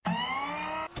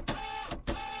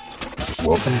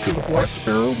Welcome to the Black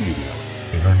Sparrow Media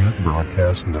Internet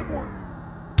Broadcast Network.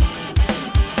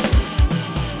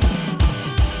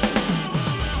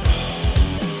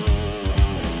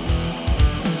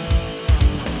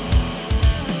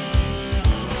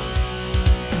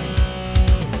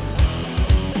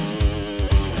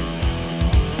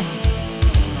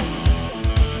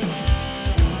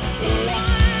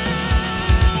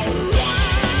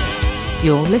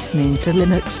 You're listening to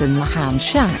Linux in the Ham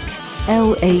Shack.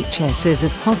 LHS is a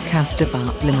podcast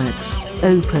about Linux,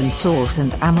 open source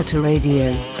and amateur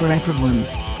radio for everyone.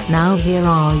 Now here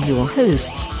are your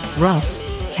hosts, Russ,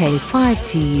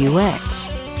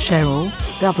 K5TUX, Cheryl,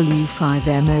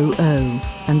 W5MOO,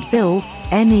 and Bill,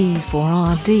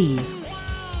 NE4RD.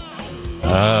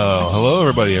 Hello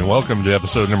everybody and welcome to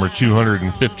episode number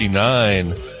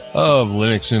 259 of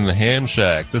Linux in the Ham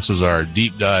Shack. This is our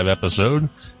deep dive episode,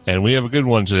 and we have a good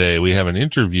one today. We have an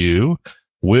interview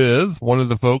with one of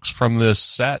the folks from this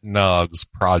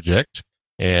SatNogs project,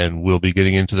 and we'll be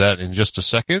getting into that in just a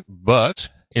second. But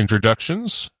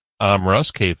introductions. I'm Russ,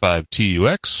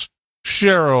 K5TUX.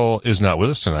 Cheryl is not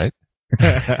with us tonight.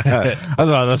 I was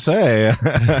about to say.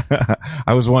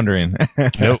 I was wondering.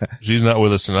 Nope, she's not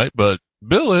with us tonight, but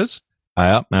Bill is.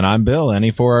 Yep, and I'm Bill,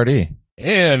 NE4RD.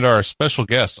 And our special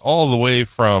guest all the way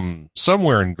from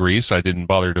somewhere in Greece. I didn't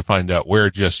bother to find out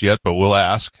where just yet, but we'll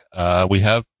ask. We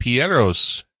have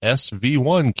Pietros,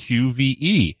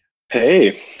 SV1QVE.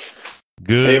 Hey.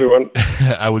 Good. Hey, everyone.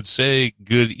 I would say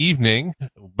good evening,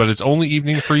 but it's only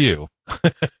evening for you.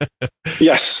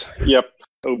 Yes. Yep.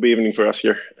 It'll be evening for us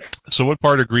here. So what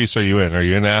part of Greece are you in? Are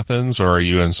you in Athens or are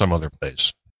you in some other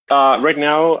place? Right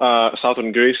now,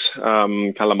 southern Greece,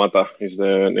 Kalamata is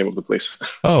the name of the place.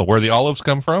 Oh, where the olives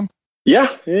come from? Yeah,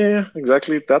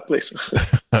 exactly that place.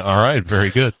 All right, very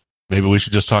good. Maybe we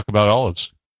should just talk about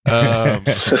olives.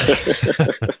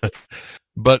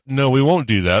 But no, we won't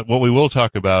do that. What we will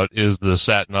talk about is the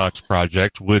SatNogs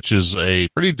project, which is a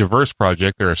pretty diverse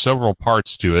project. There are several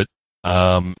parts to it,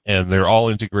 and they're all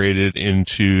integrated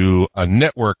into a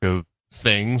network of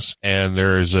things, and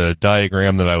there's a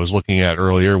diagram that I was looking at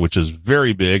earlier, which is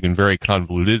very big and very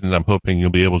convoluted, and I'm hoping you'll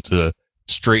be able to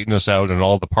straighten us out on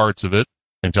all the parts of it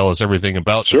and tell us everything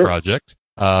about the project.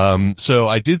 So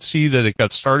I did see that it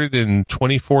got started in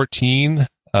 2014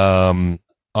 on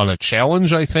a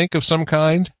challenge, I think, of some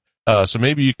kind. So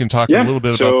maybe you can talk a little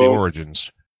bit about the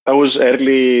origins. That was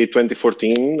early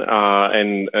 2014,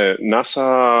 and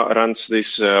NASA runs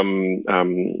this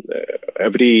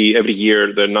every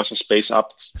year, the NASA Space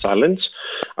Apps Challenge,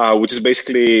 which is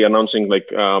basically announcing like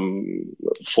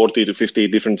 40 to 50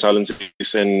 different challenges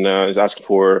and is asking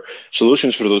for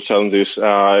solutions for those challenges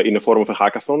in the form of a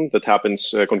hackathon that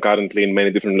happens concurrently in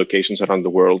many different locations around the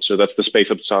world. So that's the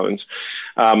Space Apps Challenge.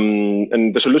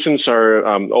 And the solutions are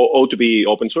all to be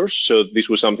open source. So this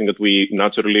was something that we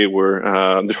naturally were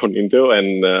drawn into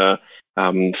and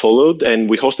followed, and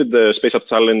we hosted the Space Apps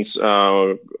Challenge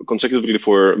consecutively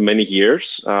for many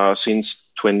years, since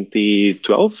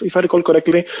 2012, if I recall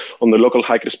correctly, on the local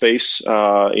hackerspace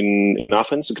in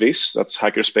Athens, Greece. That's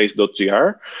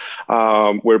hackerspace.gr,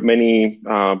 where many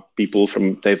people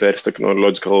from diverse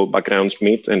technological backgrounds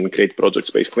meet and create projects,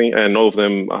 basically, and all of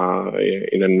them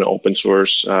in an open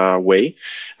source way,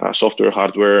 software,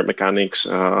 hardware, mechanics,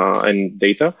 and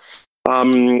data. Back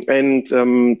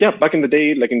in the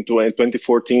day, like in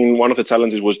 2014, one of the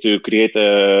challenges was to create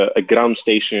a ground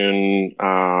station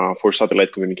for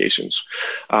satellite communications.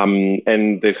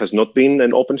 And there has not been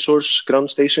an open source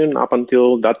ground station up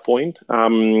until that point.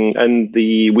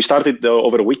 We started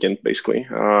over a weekend, basically.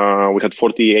 We had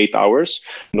 48 hours,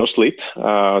 no sleep,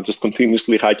 just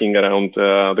continuously hacking around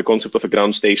the concept of a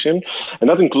ground station.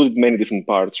 And that included many different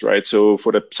parts, right? So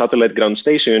for a satellite ground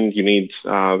station, you need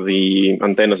the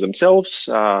antennas themselves.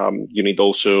 You need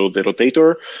also the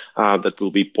rotator that will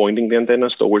be pointing the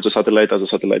antennas towards the satellite as the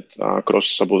satellite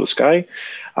crosses above the sky.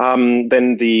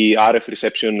 Then the RF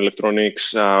reception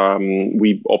electronics,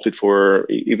 we opted for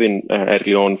even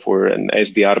early on for an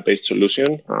SDR-based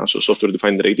solution, so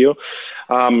software-defined radio.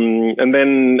 And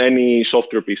then any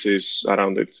software pieces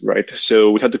around it, right?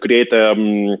 So we had to create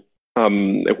a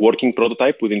working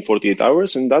prototype within 48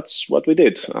 hours, and that's what we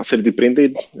did. 3D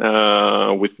printed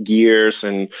with gears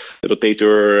and the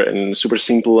rotator and super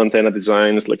simple antenna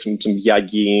designs, like some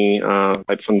Yagi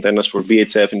type of antennas for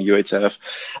VHF and UHF.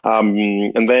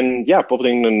 And then, popped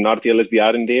in an RTL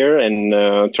SDR in there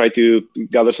and try to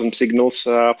gather some signals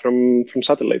from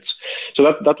satellites. So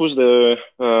that was the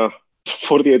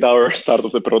 48-hour start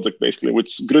of the project, basically,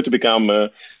 which grew to become,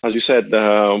 as you said,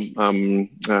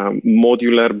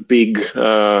 modular, big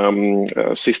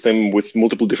system with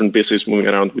multiple different pieces moving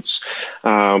around, which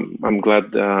I'm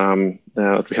glad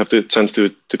that we have the chance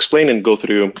to explain and go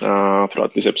through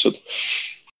throughout this episode.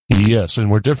 Yes, and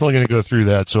we're definitely going to go through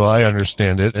that so I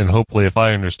understand it, and hopefully if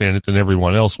I understand it, then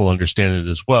everyone else will understand it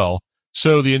as well.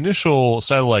 So the initial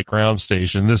satellite ground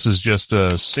station, this is just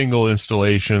a single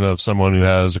installation of someone who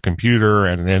has a computer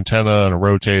and an antenna and a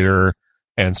rotator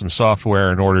and some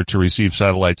software in order to receive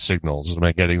satellite signals. Am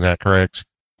I getting that correct?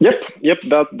 Yep.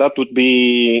 That would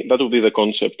be the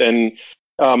concept. And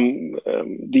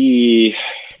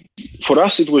for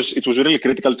us, it was really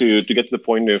critical to get to the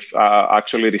point of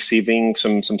actually receiving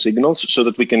some signals so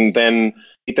that we can then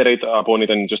iterate upon it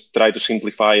and just try to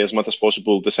simplify as much as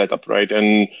possible the setup, right?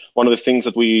 And one of the things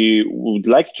that we would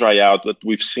like to try out that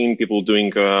we've seen people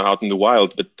doing out in the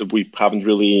wild but we haven't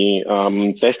really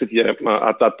tested yet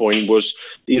at that point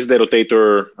is the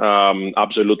rotator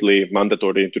absolutely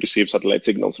mandatory to receive satellite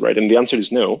signals, right? And the answer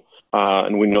is no.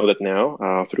 And we know that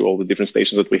now through all the different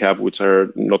stations that we have, which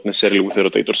are not necessarily with the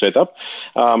rotator setup,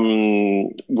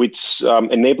 which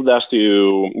enabled us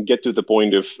to get to the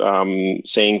point of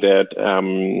saying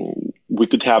that we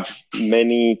could have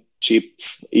many cheap,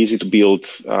 easy to build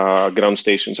ground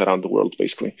stations around the world,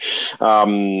 basically.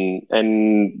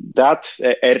 And that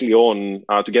early on,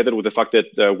 together with the fact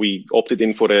that we opted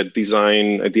in for a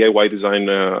DIY design,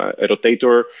 a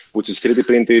rotator, which is 3D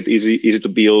printed, easy to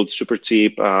build, super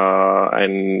cheap,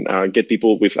 and get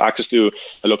people with access to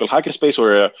a local hackerspace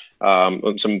or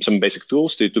some basic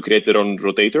tools to create their own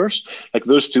rotators. Like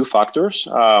those two factors,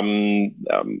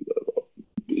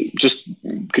 just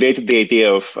created the idea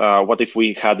of what if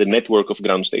we had a network of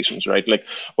ground stations, right? Like,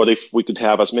 what if we could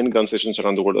have as many ground stations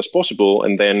around the world as possible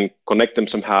and then connect them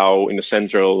somehow in a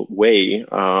central way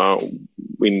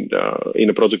in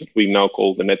a project that we now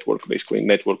call the network, basically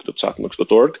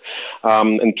network.satnox.org,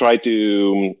 and try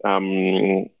to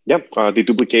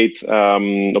deduplicate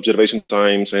observation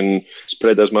times and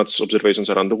spread as much observations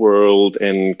around the world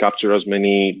and capture as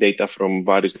many data from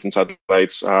various different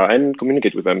satellites and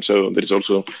communicate with them. So there is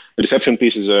also the reception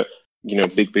piece is a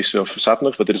big piece of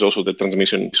SatNox, but there is also the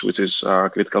transmission piece, which is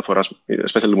critical for us,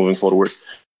 especially moving forward.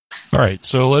 All right,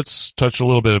 so let's touch a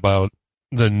little bit about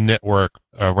the network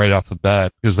right off the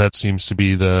bat, because that seems to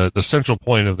be the central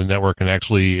point of the network, and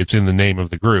actually it's in the name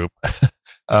of the group.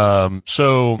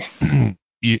 So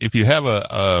if you have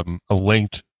a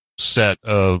linked set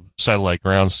of satellite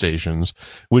ground stations,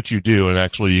 which you do, and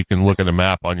actually you can look at a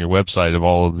map on your website of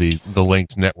all of the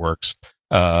linked networks,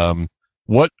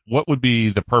 what would be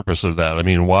the purpose of that? I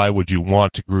mean, why would you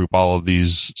want to group all of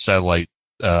these satellite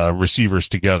receivers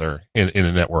together in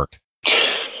a network?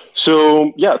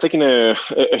 So, taking a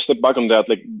step back on that,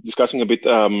 like discussing a bit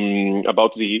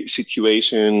about the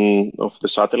situation of the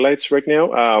satellites right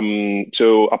now.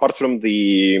 So apart from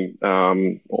the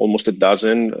almost a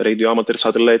dozen radio amateur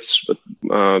satellites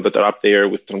that are up there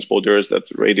with transponders that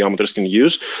radio amateurs can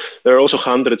use, there are also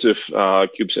hundreds of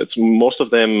CubeSats, most of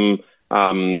them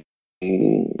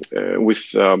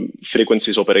with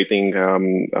frequencies operating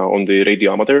on the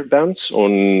radio amateur bands,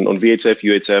 on VHF,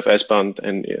 UHF, S-band,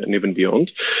 and even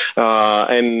beyond.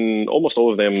 And almost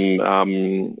all of them,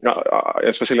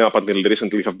 especially up until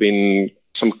recently, have been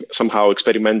somehow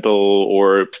experimental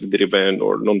or driven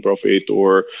or non-profit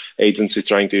or agencies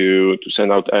trying to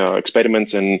send out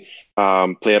experiments and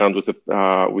play around with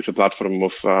the platform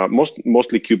of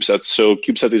mostly CubeSats. So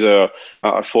CubeSat is a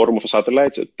form of a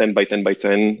satellite, a 10 by 10 by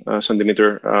 10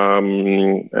 centimeter,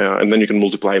 and then you can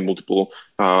multiply multiple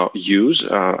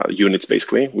units,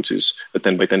 basically, which is a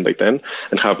 10 by 10 by 10,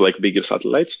 and have like bigger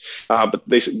satellites. But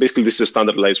basically, this is a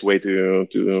standardized way to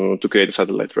create a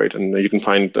satellite, right? And you can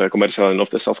find commercial and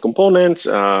off-the-shelf components,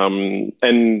 and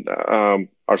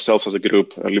ourselves as a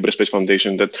group, LibreSpace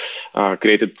Foundation, that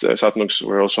created SatNox.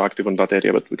 We're also active on that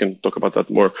area, but we can talk about that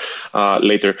more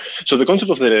later. So the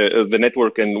concept of the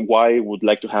network and why we would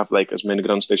like to have like as many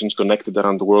ground stations connected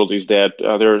around the world is that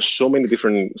there are so many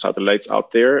different satellites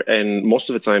out there, and most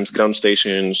of the times ground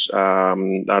stations are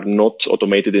not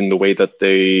automated in the way that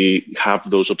they have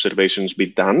those observations be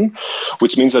done,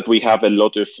 which means that we have a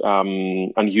lot of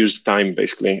unused time,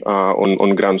 basically,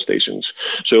 on ground stations.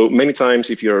 So many times,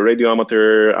 if you're a radio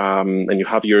amateur, and you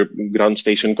have your ground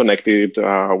station connected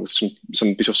with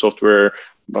some piece of software,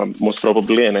 most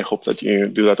probably, and I hope that you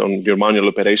do that on your manual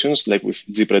operations, like with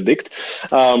gPredict,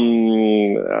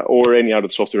 or any other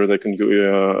software that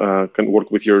can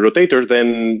work with your rotator,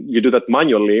 then you do that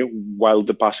manually while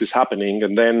the pass is happening,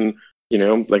 and then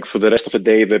like for the rest of the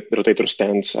day, the rotator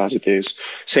stands as it is.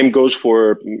 Same goes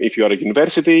for if you are a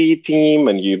university team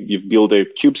and you build a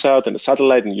CubeSat and a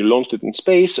satellite and you launched it in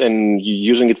space and you're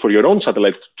using it for your own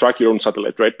satellite, track your own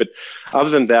satellite, right? But other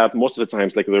than that, most of the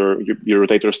times, like your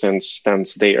rotator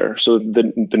stands there. So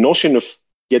the notion of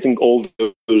getting all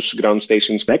those ground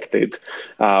stations connected,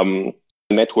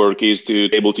 network is to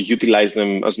be able to utilize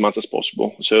them as much as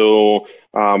possible. So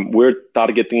we're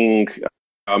targeting,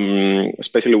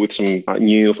 especially with some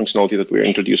new functionality that we're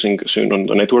introducing soon on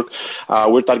the network,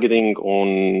 we're targeting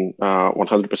on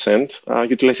 100%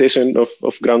 utilization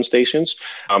of ground stations.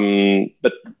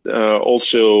 But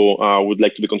also would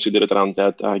like to be considerate around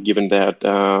that, given that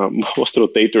most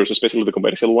rotators, especially the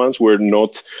commercial ones, were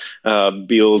not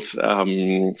built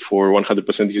for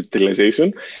 100%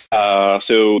 utilization.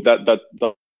 So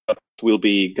that will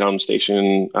be ground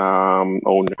station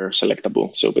owner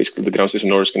selectable. So basically the ground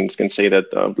station owners can say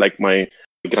that like my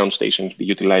ground station to be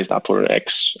utilized up for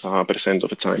X percent of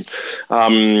the time.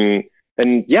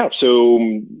 And yeah,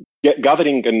 so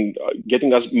gathering and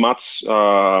getting as much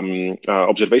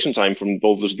observation time from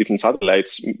all those different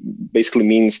satellites basically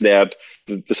means that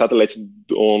the satellites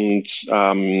don't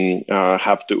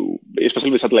have to,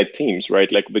 especially the satellite teams,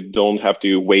 right? Like, they don't have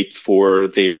to wait for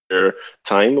their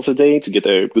time of the day to get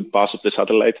a good pass of the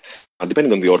satellite,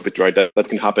 depending on the orbit, right? That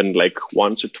can happen like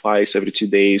once or twice every 2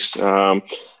 days.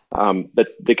 But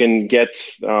they can get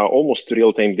almost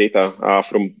real-time data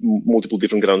from multiple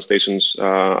different ground stations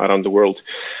around the world.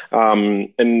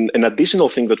 And an additional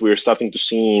thing that we're starting to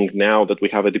see now that we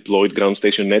have a deployed ground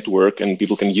station network and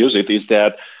people can use it is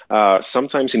that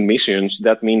sometimes in missions,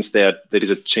 that means that there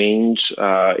is a change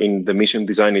in the mission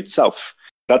design itself.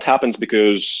 That happens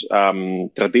because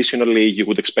traditionally you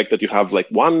would expect that you have like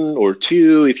one or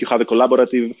two if you have a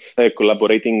collaborating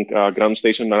ground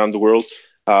station around the world.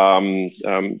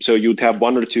 So you'd have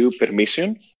one or two per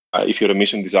mission if you're a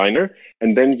mission designer,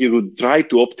 and then you would try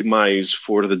to optimize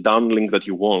for the downlink that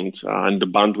you want and the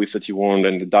bandwidth that you want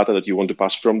and the data that you want to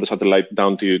pass from the satellite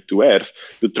down to Earth.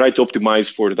 You try to optimize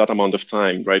for that amount of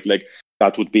time, right? Like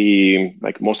that would be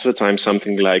like most of the time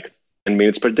something like 10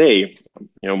 minutes per day,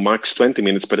 max 20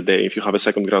 minutes per day if you have a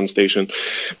second ground station.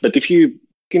 But if you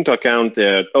into account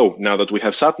that, now that we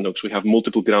have SatNOX, we have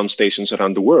multiple ground stations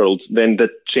around the world, then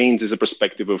that changes the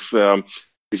perspective of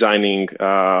designing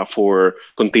for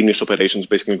continuous operations,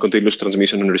 basically continuous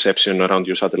transmission and reception around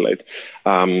your satellite.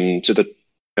 So that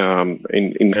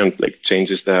in end, like,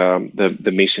 changes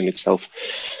the mission itself.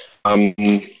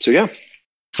 So yeah.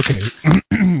 Okay.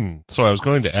 So I was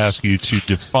going to ask you to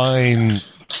define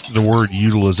the word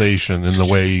utilization in the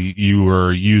way you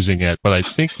were using it, but I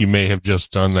think you may have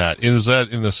just done that. Is that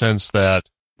in the sense that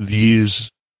the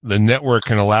network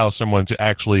can allow someone to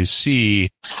actually see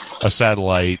a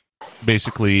satellite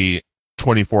basically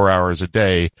 24 hours a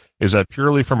day? Is that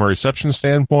purely from a reception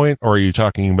standpoint, or are you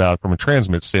talking about from a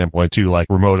transmit standpoint too, like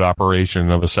remote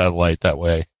operation of a satellite that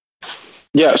way?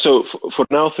 Yeah, so for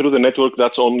now, through the network,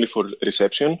 that's only for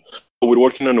reception. We're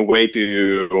working on a way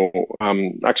to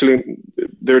actually,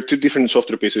 there are two different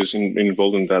software pieces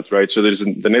involved in that, right? So there's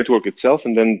the network itself,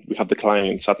 and then we have the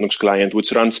client, SatNOX client,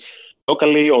 which runs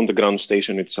locally on the ground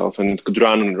station itself, and it could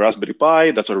run on a Raspberry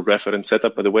Pi. That's our reference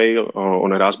setup, by the way,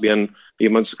 on a Raspbian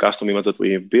image, custom image that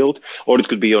we have built, or it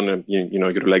could be on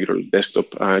your regular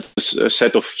desktop. It's a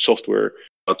set of software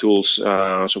tools.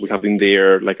 So we have in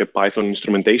there like a Python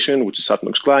instrumentation, which is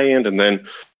SatNOX client, and then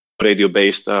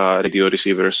radio-based radio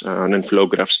receivers and then flow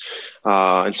graphs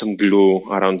and some glue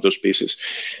around those pieces.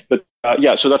 But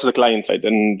so that's the client side.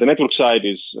 And the network side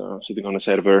is sitting on a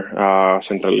server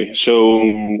centrally. So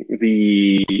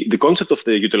the concept of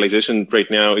the utilization right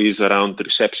now is around the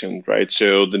reception, right?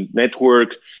 So the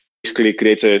network basically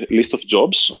creates a list of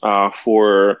jobs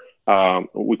for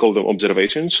we call them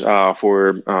observations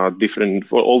for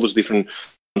all those different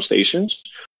stations.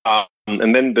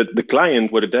 And then the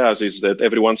client, what it does is that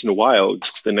every once in a while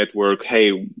asks the network,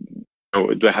 hey,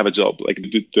 do I have a job? Like,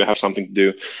 do I have something to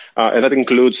do? And that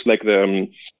includes like the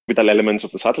vital elements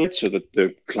of the satellite, so that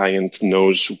the client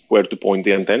knows where to point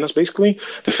the antennas, basically,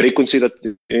 the frequency that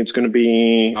it's going to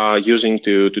be using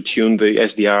to tune the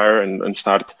SDR and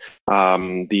start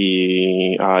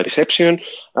the reception,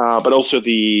 but also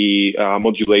the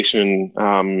modulation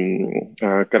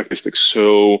characteristics.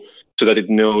 So that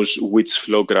it knows which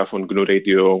flow graph on GNU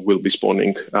Radio will be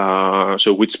spawning,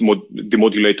 so which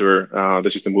demodulator the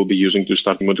system will be using to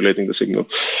start modulating the signal.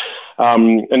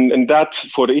 And that,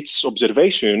 for its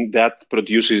observation, that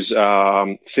produces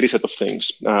three set of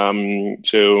things.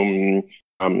 So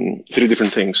three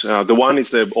different things. The one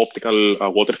is the optical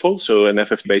waterfall, so an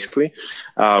FF basically,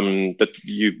 that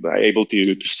you are able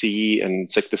to see and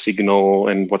check the signal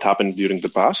and what happened during the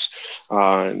pass.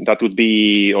 That would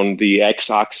be on the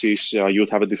x-axis, you would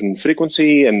have a different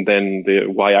frequency, and then the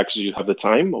y-axis, you have the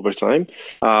time over time.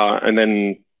 And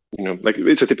then like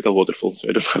it's a typical waterfall, so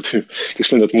I don't have to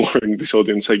explain that more in this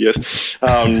audience, I guess.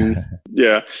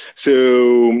 Yeah.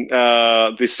 So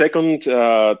the second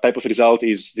type of result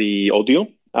is the audio.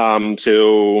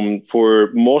 So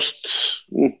for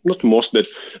not most, but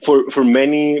for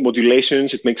many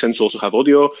modulations, it makes sense to also have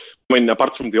audio. I mean,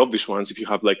 apart from the obvious ones, if you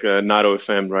have like a narrow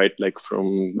FM, right, like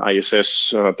from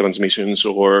ISS transmissions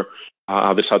or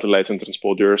other satellites and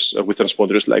transponders with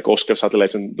transponders like Oscar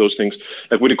satellites and those things,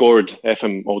 like we record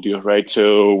FM audio, right?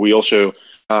 So we also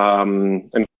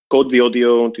encode the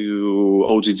audio to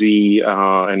OGG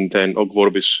and then Ogg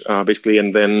Vorbis basically,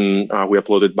 and then we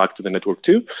upload it back to the network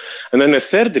too. And then the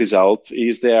third result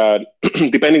is that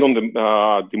depending on the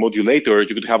modulator,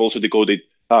 you could have also demoded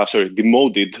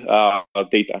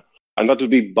data, and that would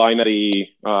be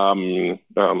binary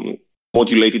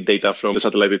modulated data from the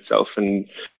satellite itself, and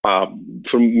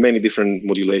from many different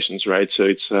modulations, right? So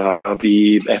it's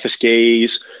the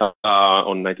FSKs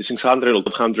on 9600, or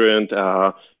 1200,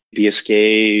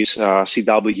 PSKs,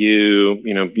 CW,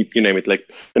 you name it. Like,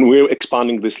 and we're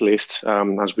expanding this list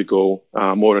as we go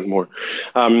more and more.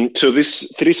 So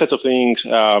these three sets of things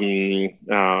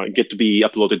get to be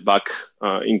uploaded back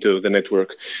into the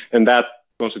network, and that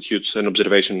constitutes an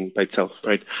observation by itself,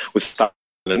 right? With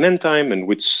an end time and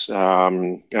which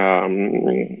ground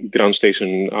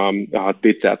station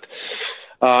did that.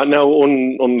 Now,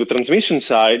 on the transmission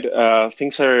side,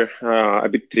 things are a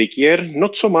bit trickier,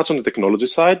 not so much on the technology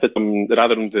side, but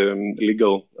rather on the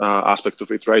legal aspect of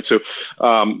it, right? So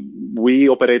we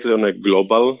operated on a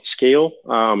global scale,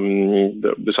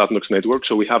 the SatNOX network,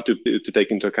 so we have to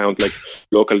take into account like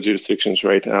local jurisdictions,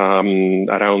 right,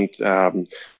 around and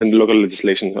local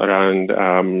legislation around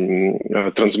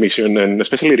transmission and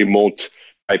especially remote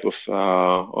type of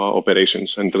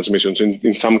operations and transmissions.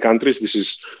 In some countries, this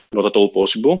is not at all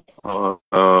possible,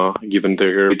 given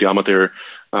their radio amateur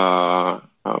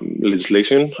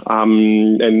legislation.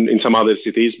 And in some other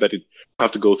cities, but it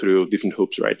have to go through different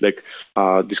hoops, right? Like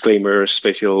disclaimers,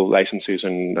 special licenses,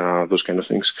 and those kind of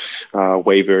things,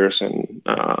 waivers,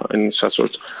 and such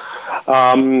sort.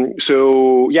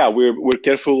 So yeah, we're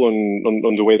careful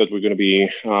on the way that we're going to be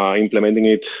implementing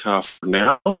it for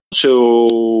now.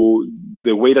 So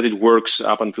the way that it works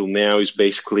up until now is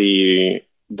basically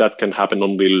that can happen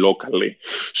only locally.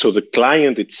 So the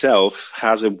client itself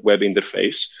has a web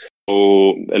interface.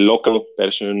 So a local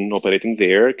person operating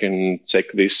there can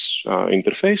check this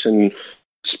interface and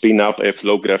spin up a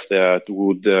flow graph that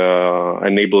would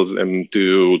enable them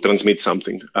to transmit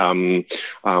something,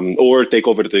 or take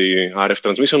over the RF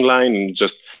transmission line and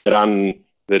just run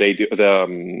the radio,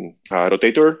 the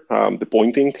rotator, the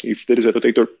pointing, if there is a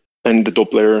rotator, and the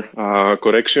Doppler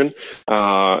correction,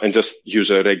 and just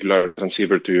use a regular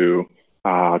transceiver to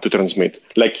transmit,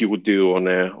 like you would do on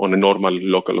a normal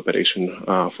local operation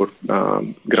for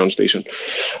ground station.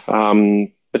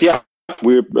 But yeah,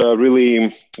 we're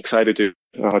really excited to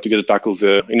get to tackle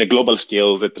in a global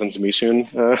scale the transmission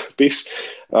piece,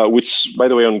 which, by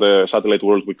the way, on the satellite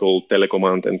world we call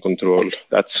telecommand and control.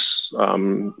 That's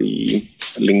the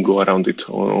lingo around it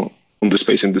on the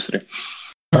space industry.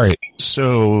 All right,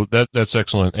 so that's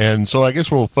excellent, and so I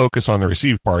guess we'll focus on the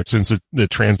receive part, since the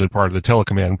transmit part, the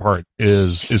telecommand part,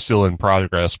 is still in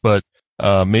progress. But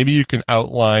maybe you can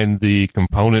outline the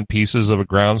component pieces of a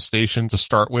ground station to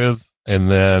start with, and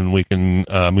then we can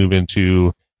move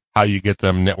into how you get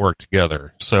them networked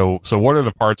together. So what are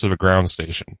the parts of a ground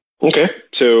station? Okay,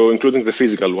 so including the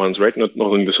physical ones, right? Not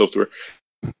only the software.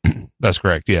 That's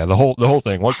correct. Yeah, the whole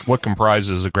thing. What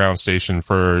comprises a ground station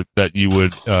for that you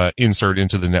would insert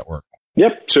into the network?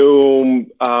 Yep. So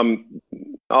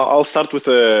I'll start with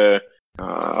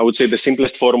I would say the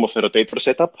simplest form of a rotator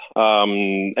setup,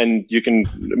 and you can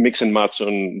mix and match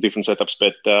on different setups.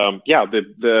 But yeah,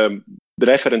 the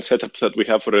reference setup that we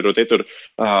have for a rotator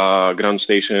ground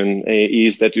station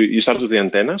is that you start with the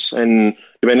antennas, and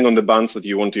depending on the bands that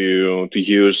you want to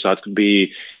use, that could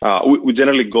be, we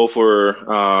generally go for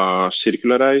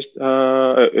circular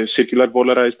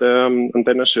polarized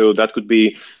antennas. So that could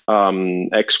be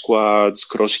X-quads,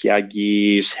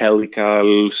 cross-Yagis,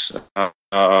 helicals,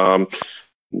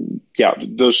 yeah,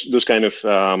 those kind of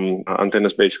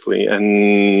antennas basically,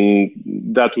 and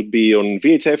that would be on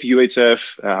VHF,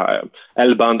 UHF,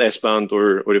 L-band, S-band,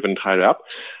 or even higher up.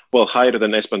 higher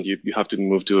than S-band, you have to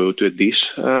move to a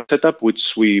dish setup,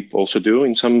 which we also do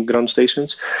in some ground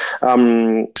stations.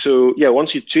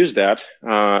 Once you choose that,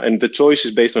 and the choice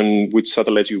is based on which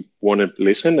satellites you want to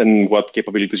listen and what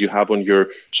capabilities you have on your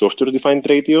software-defined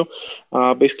radio,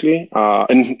 basically,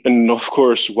 and of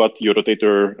course what your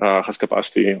rotator has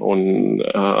capacity on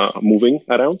moving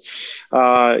around.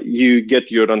 You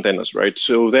get your antennas, right?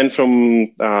 So then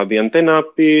from the antenna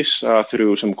piece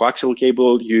through some coaxial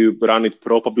cable, you run it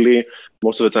probably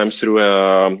most of the times through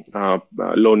a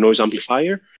low noise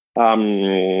amplifier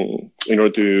in order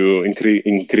to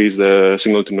increase the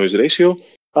signal to noise ratio.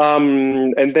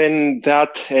 And then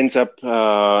that ends up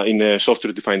in a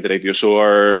software-defined radio. So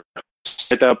our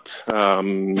setup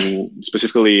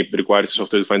specifically requires a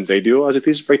software-defined radio as it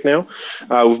is right now.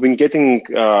 We've been getting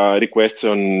requests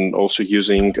on also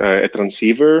using a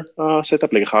transceiver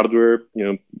setup, like a hardware,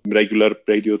 regular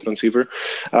radio transceiver.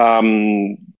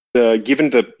 Given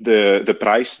the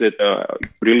price that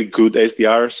really good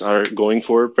SDRs are going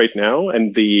for right now,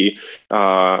 and the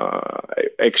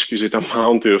exquisite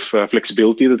amount of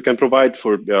flexibility that can provide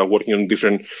for working on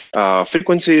different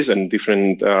frequencies and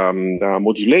different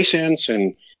modulations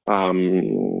and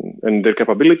their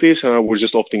capabilities, we're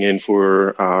just opting in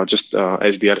for just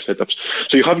SDR setups.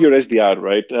 So you have your SDR,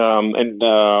 right? And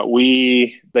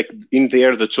we in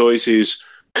there the choice is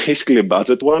basically a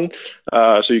budget one.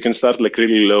 So you can start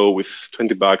really low with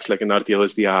 $20, like an RTL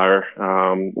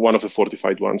SDR, one of the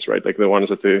fortified ones, right? Like the ones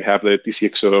that they have the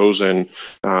TCXOs and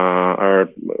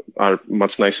are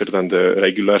much nicer than the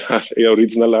regular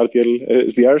original RTL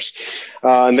SDRs.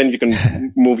 And then you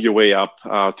can move your way up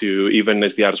to even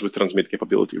SDRs with transmit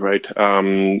capability, right?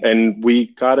 And we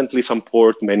currently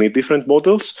support many different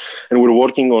models, and we're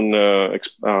working on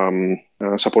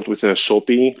support with a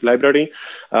SOPI library,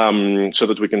 so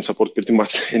that we can support pretty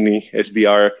much any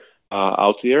SDR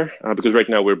out there. Because right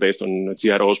now we're based on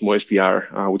GR Osmo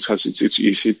SDR, which has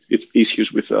its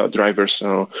issues with drivers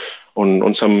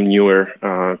on some newer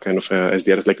kind of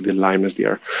SDRs, like the Lime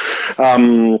SDR.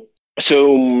 So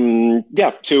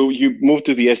you move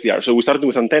to the SDR. So we started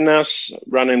with antennas,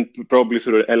 running probably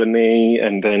through LNA,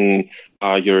 and then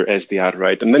your SDR,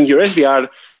 right? And then your SDR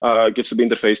gets to be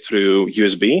interfaced through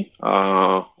USB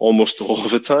almost all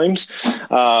of the times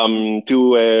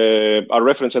to our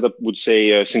reference setup would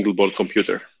say a single board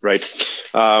computer, right?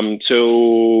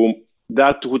 So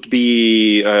that would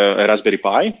be a Raspberry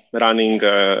Pi running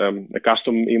a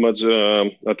custom image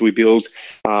that we build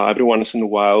every once in a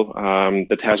while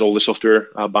that has all the software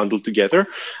bundled together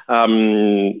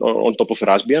on top of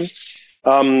Raspbian.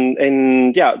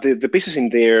 The pieces in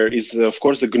there is, of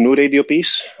course, the GNU radio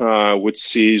piece,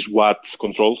 which is what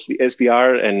controls the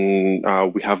SDR,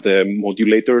 and we have the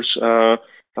modulators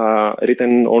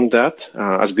written on that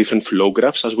as different flow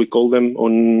graphs, as we call them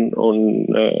on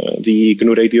the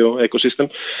GNU radio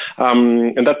ecosystem,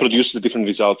 and that produced the different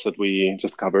results that we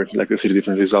just covered, like the 3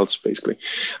 different results, basically.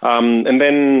 And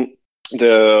then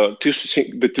the two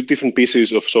different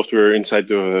pieces of software inside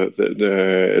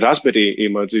the Raspberry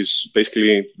image is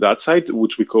basically that side,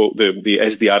 which we call the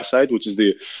SDR side, which is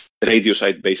the radio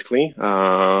side, basically,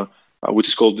 which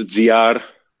is called the GR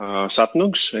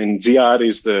SatNux, and GR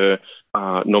is the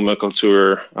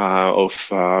nomenclature of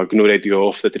GNU radio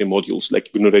of the 3 modules, like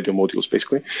GNU radio modules,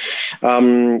 basically.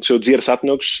 So GR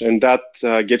SatNux, and that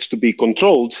gets to be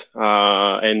controlled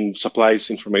and supplies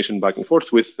information back and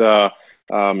forth with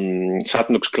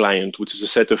SatNux client, which is a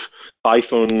set of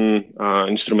Python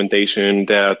instrumentation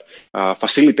that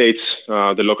facilitates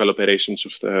the local operations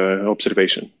of the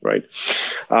observation, right?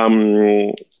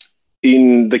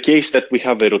 In the case that we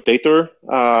have a rotator,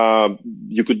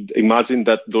 you could imagine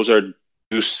that those are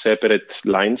 2 separate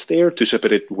lines there, 2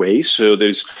 separate ways. So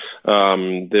there's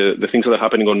the things that are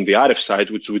happening on the RF side,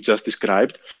 which we just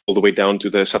described, all the way down to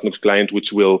the SatNux client,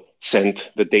 which will send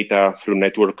the data through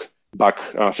network back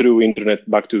through internet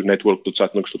back to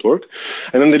network.satnux.org.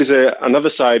 And then there is another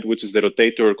side, which is the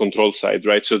rotator control side,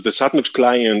 right? So the SatNux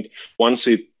client, once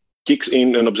it kicks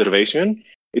in an observation,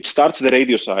 it starts the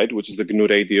radio side, which is the GNU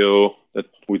radio that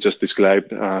we just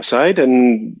described side.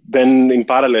 And then in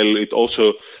parallel, it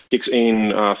also kicks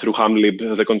in through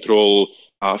Hamlib, the control,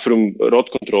 from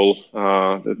rod control,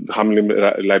 the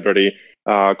Hamlib library,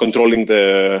 controlling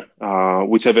the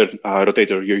whichever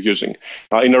rotator you're using.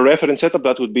 In a reference setup,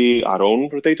 that would be our own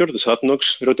rotator, the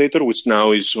SatNux rotator, which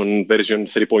now is on version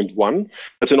 3.1.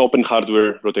 That's an open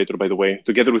hardware rotator, by the way,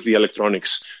 together with the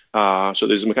electronics. So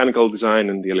there's a mechanical design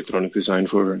and the electronic design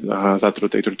for that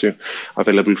rotator too,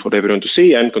 available for everyone to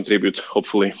see and contribute,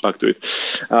 hopefully, back to it.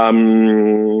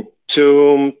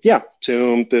 So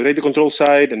the radio control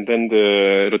side and then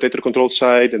the rotator control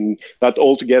side, and that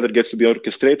all together gets to be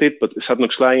orchestrated, but the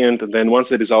SatNox client, and then once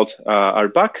the results are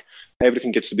back,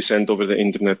 everything gets to be sent over the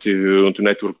internet to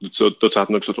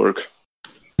network.satnox.org.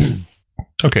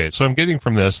 Okay, so I'm getting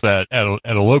from this that at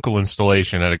a local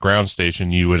installation, at a ground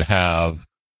station, you would have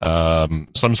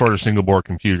some sort of single board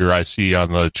computer. I see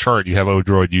on the chart you have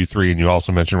Odroid U3, and you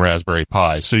also mentioned Raspberry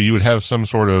Pi. So you would have some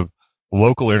sort of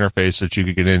local interface that you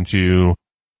could get into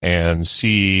and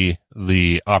see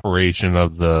the operation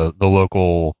of the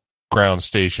local ground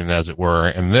station, as it were.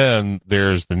 And then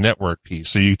there's the network piece.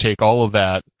 So you take all of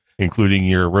that, including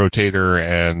your rotator,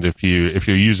 and if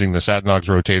you're using the SatNox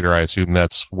rotator, I assume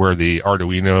that's where the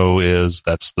Arduino is.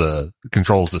 That's the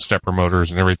controls the stepper motors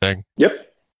and everything.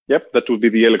 Yep, that would be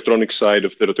the electronic side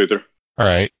of the rotator. All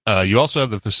right. You also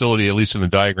have the facility, at least in the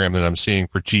diagram that I'm seeing,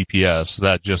 for GPS.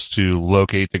 That just to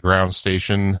locate the ground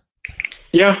station.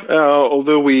 Yeah,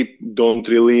 although we don't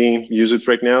really use it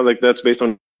right now, like that's based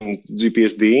on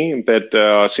GPSD.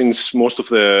 That since most of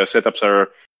the setups are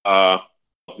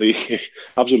the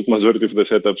absolute majority of the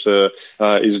setups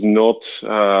is not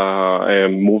a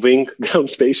moving ground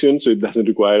station, so it doesn't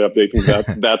require updating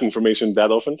that information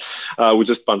that often. We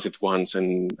just punch it once,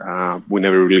 and we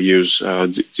never really use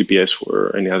GPS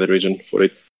for any other reason for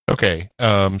it. Okay,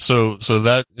 so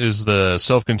that is the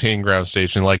self-contained ground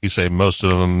station. Like you say, most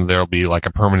of them, there'll be like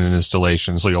a permanent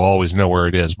installation, so you'll always know where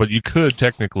it is. But you could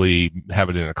technically have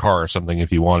it in a car or something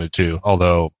if you wanted to,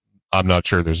 although I'm not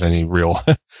sure there's any real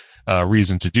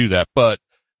reason to do that. But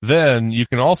then you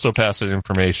can also pass that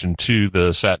information to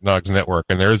the SatNox network,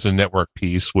 and there is a network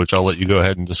piece, which I'll let you go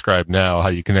ahead and describe now, how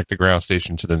you connect the ground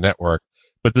station to the network.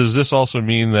 But does this also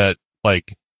mean that,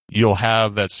 like, you'll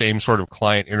have that same sort of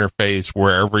client interface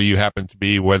wherever you happen to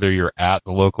be, whether you're at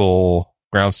the local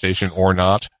ground station or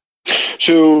not?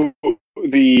 So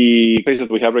the page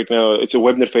that we have right now, it's a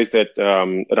web interface that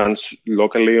runs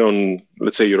locally on,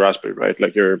 let's say, your Raspberry, right?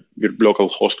 Like your local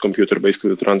host computer,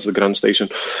 basically, that runs the ground station.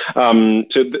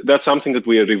 So that's something that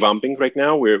we are revamping right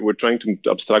now. We're trying to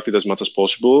abstract it as much as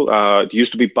possible. It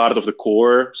used to be part of the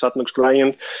core SatNox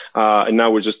client, and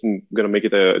now we're just going to make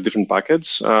it a different package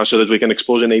so that we can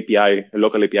expose an API, a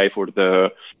local API for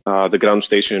the ground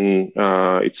station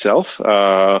itself.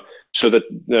 So that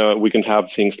we can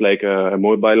have things like a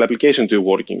mobile application to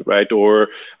working, right? Or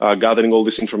gathering all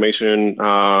this information,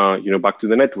 back to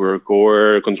the network,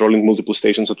 or controlling multiple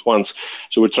stations at once.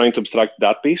 So we're trying to abstract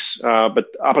that piece. But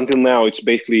up until now, it's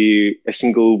basically a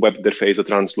single web interface that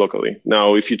runs locally.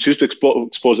 Now, if you choose to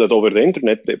expose that over the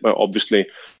internet, obviously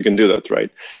you can do that,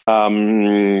 right?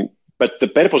 But the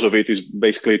purpose of it is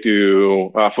basically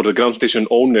for the ground station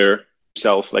owner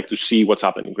himself, like to see what's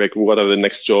happening, like what are the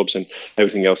next jobs and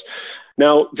everything else.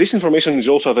 Now, this information is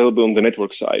also available on the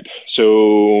network side.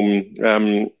 So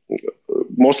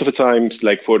most of the times,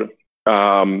 like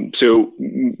so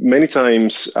many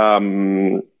times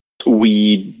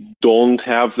we don't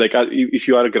have, like, if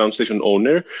you are a ground station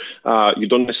owner, you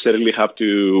don't necessarily have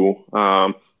to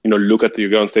look at your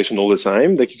ground station all the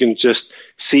time. Like, you can just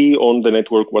see on the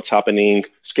network what's happening,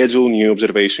 schedule new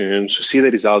observations, see the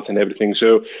results and everything.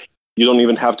 So you don't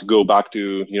even have to go back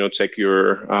to check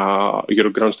your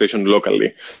ground station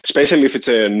locally, especially if it's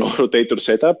a no-rotator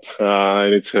setup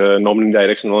and it's a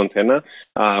non-directional antenna.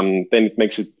 Then it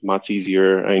makes it much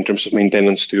easier in terms of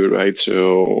maintenance too, right?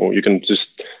 So you can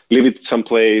just leave it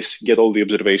someplace, get all the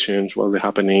observations while they're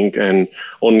happening, and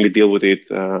only deal with it,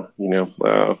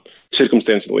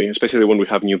 circumstantially, especially when we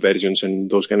have new versions and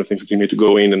those kind of things that you need to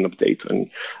go in and update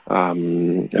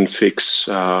and fix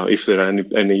if there are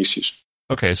any issues.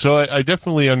 Okay, so I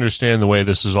definitely understand the way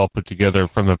this is all put together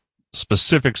from the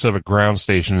specifics of a ground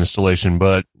station installation,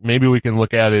 but maybe we can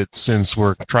look at it, since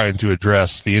we're trying to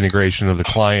address the integration of the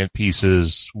client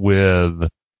pieces with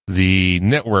the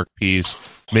network piece,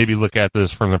 maybe look at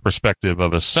this from the perspective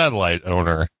of a satellite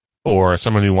owner or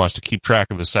someone who wants to keep track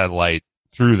of a satellite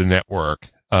through the network.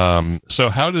 So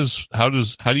how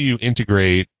do you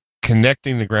integrate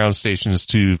connecting the ground stations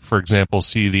to, for example,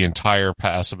 see the entire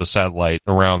pass of a satellite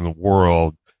around the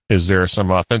world? Is there some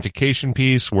authentication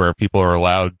piece where people are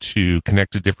allowed to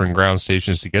connect to different ground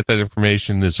stations to get that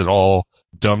information? Is it all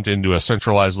dumped into a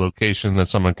centralized location that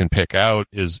someone can pick out?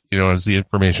 Is the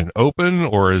information open,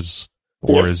 or is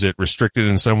it restricted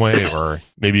in some way? Or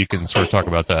maybe you can sort of talk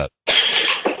about that.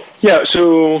 Yeah.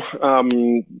 So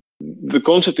the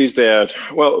concept is that,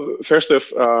 well, first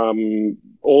off,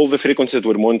 all the frequencies that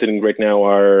we're monitoring right now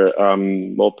are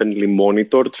openly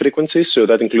monitored frequencies. So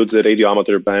that includes the radio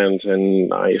amateur bands and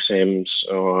ISMs,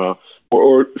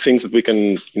 or things that we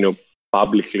can,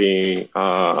 publicly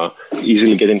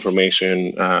easily get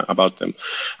information about them.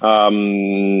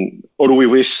 Or we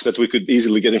wish that we could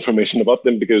easily get information about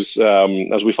them, because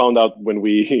as we found out when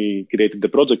we created the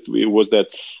project, was that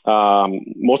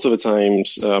most of the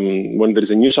times when there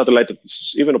is a new satellite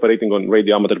that's even operating on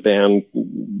radio amateur band,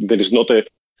 there is not a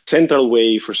central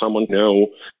way for someone to know,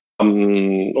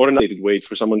 or an updated way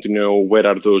for someone to know where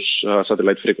are those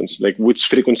satellite frequencies, like which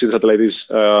frequency the satellite is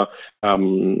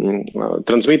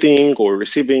transmitting or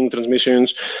receiving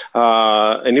transmissions,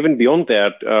 and even beyond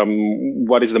that,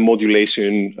 what is the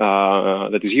modulation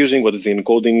that is using, what is the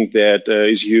encoding that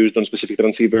is used on specific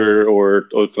transceiver or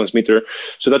transmitter.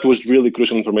 So that was really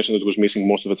crucial information that was missing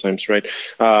most of the times, right?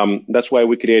 That's why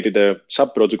we created a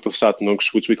sub-project of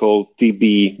SatNox, which we call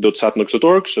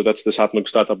db.satnox.org. So that's the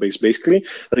SatNox database, basically,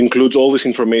 that includes all this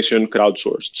information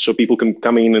crowdsourced. So people can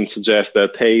come in and suggest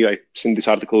that, hey, I've seen this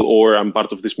article, or I'm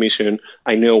part of this mission.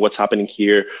 I know what's happening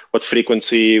here, what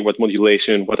frequency, what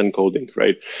modulation, what encoding,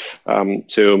 right?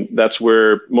 So that's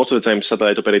where most of the time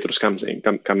satellite operators come in.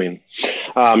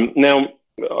 Now,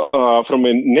 from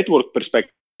a network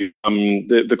perspective,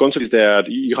 the concept is that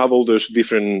you have all those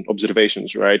different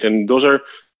observations, right? And those are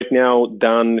right now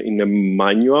done in a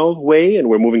manual way, and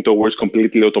we're moving towards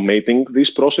completely automating this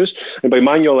process. And by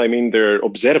manual, I mean they're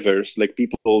observers, like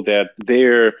people that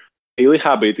their daily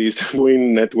habit is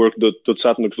doing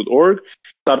network.satnox.org,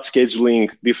 start scheduling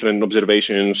different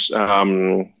observations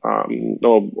on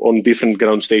different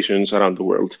ground stations around the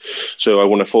world. So I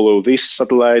want to follow this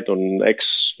satellite on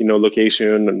X,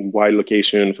 location, and Y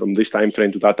location from this time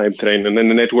frame to that time frame, and then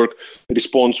the network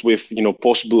responds with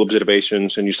possible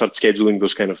observations, and you start scheduling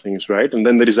those kind of things, right? And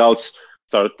then the results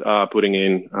start putting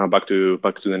in back to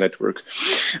the network.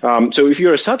 So if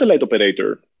you're a satellite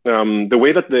operator, the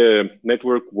way that the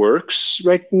network works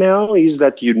right now is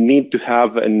that you need to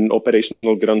have an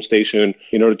operational ground station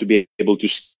in order to be able to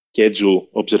schedule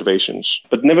observations.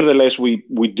 But nevertheless, we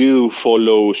do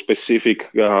follow specific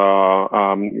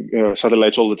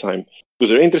satellites all the time, because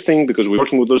they're interesting, because we're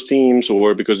working with those teams,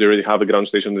 or because they already have a ground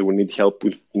station that will need help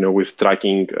with, with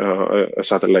tracking a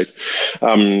satellite.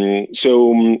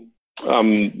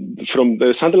 From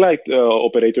the satellite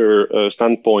operator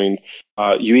standpoint,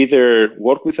 you either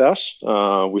work with us,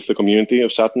 with the community of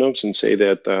SatNox, and say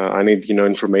that I need,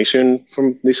 information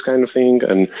from this kind of thing,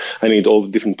 and I need all the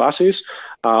different passes.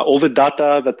 All the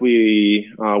data that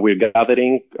we're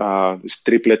gathering, this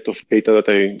triplet of data that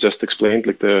I just explained,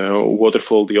 like the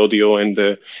waterfall, the audio, and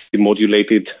the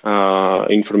modulated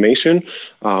information,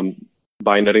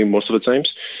 binary most of the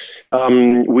times.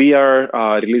 We are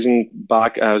releasing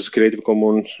back as Creative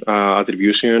Commons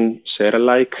attribution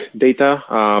share-alike data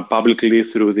publicly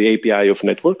through the API of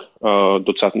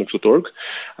network.satnox.org,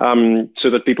 so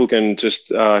that people can just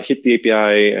hit the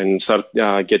API and start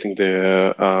getting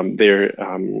their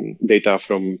data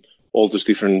from all those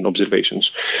different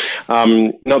observations.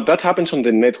 Now, that happens on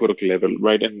the network level,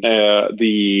 right? And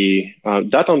the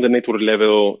data on the network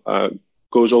level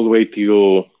goes all the way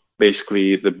to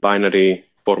basically the binary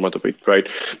format of it, right?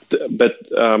 But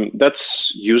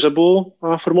that's usable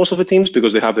for most of the teams,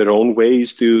 because they have their own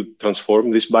ways to transform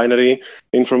this binary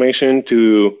information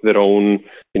to their own,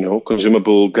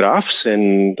 consumable graphs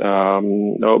and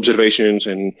observations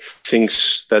and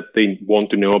things that they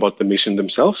want to know about the mission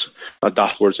themselves,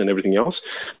 dashboards and everything else,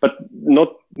 but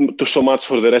not so much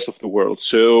for the rest of the world.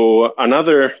 So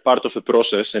another part of the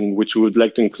process, and which we would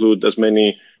like to include as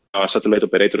many satellite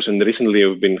operators, and recently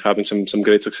we've been having some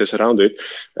great success around it,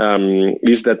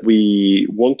 is that we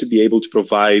want to be able to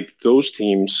provide those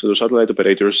teams, those satellite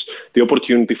operators, the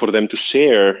opportunity for them to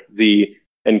share the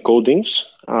encodings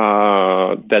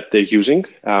that they're using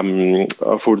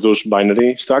for those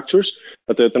binary structures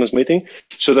that they're transmitting,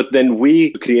 so that then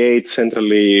we create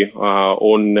centrally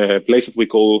on a place that we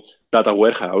call Data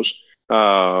Warehouse,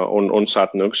 on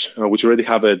SatNox, which already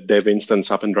have a dev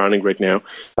instance up and running right now,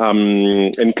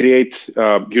 and create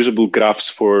usable graphs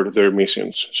for their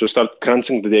missions. So start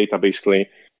crunching the data basically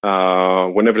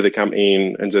whenever they come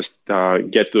in, and just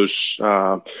get those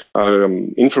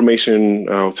information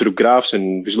through graphs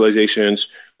and visualizations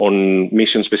on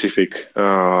mission-specific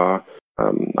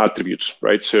attributes,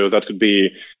 right? So that could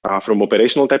be from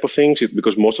operational type of things,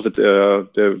 because most of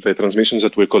the transmissions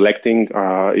that we're collecting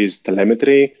is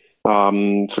telemetry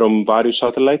from various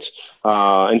satellites,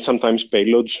 and sometimes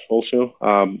payloads also,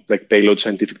 like payload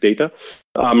scientific data.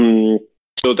 So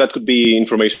that could be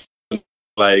information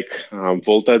like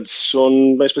voltage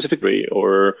on a specific ray,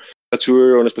 or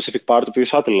temperature on a specific part of your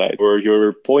satellite, or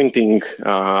you're pointing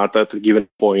at a given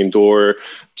point, or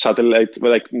satellite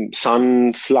like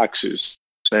sun fluxes,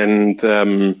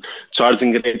 and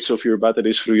charging rates of your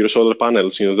batteries through your solar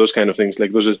panels, those kind of things.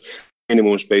 Like those are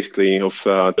minimums basically of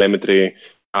telemetry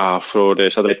for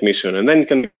the satellite mission. And then you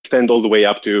can extend all the way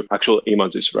up to actual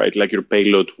images, right? Like your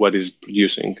payload, what is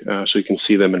producing, so you can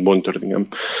see them and monitor them.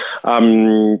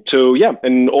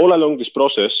 And all along this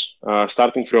process,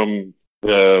 starting from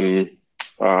the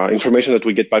information that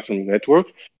we get back from the network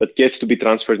that gets to be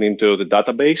transferred into the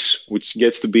database, which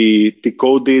gets to be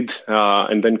decoded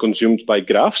and then consumed by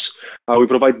graphs. We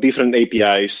provide different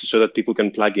APIs so that people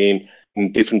can plug in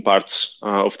different parts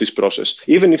of this process,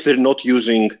 even if they're not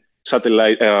using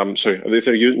if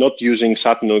they're not using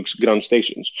SatNOX ground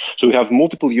stations. So we have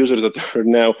multiple users that are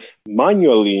now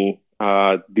manually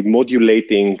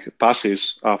demodulating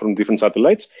passes from different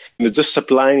satellites, and they're just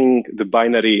supplying the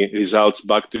binary results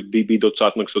back to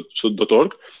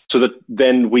db.satnox.org so that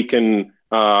then we can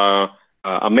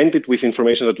amend it with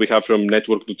information that we have from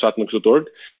network.satnox.org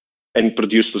and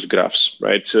produce those graphs,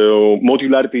 right? So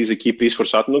modularity is a key piece for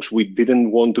SatNOX. We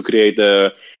didn't want to create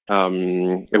a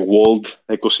walled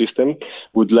ecosystem.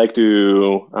 We'd like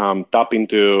to tap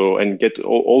into and get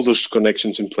all those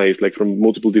connections in place, like from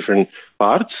multiple different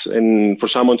parts, and for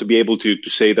someone to be able to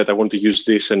say that I want to use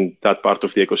this and that part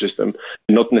of the ecosystem,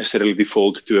 not necessarily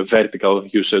default to a vertical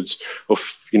usage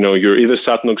of, you're either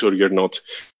SatNOX or you're not.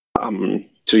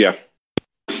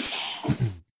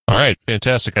 All right,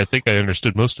 fantastic. I think I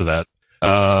understood most of that.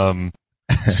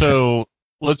 So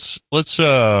let's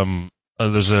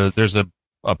there's a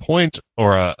point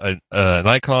or an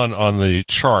icon on the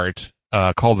chart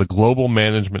called the Global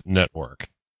Management Network.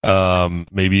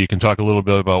 Maybe you can talk a little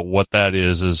bit about what that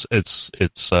is.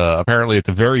 It's apparently at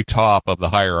the very top of the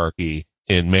hierarchy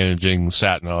in managing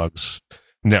SatNOX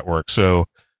network. So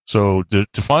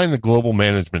define the Global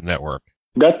Management Network.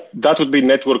 That would be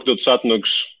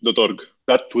network.satnox.org.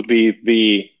 That would be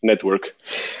the network.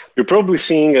 You're probably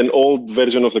seeing an old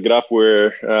version of the graph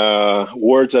where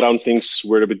words around things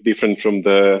were a bit different from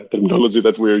the terminology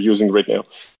that we're using right now.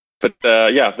 But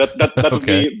that would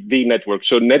be the network.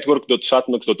 So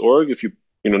network.satnox.org, if you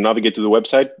navigate to the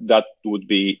website, that would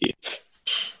be it.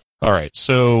 All right.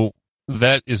 So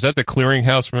is that the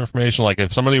clearinghouse for information? Like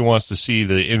if somebody wants to see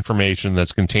the information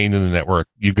that's contained in the network,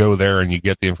 you go there and you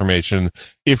get the information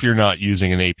if you're not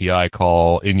using an API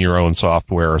call in your own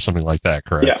software or something like that,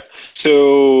 correct? Yeah.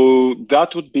 So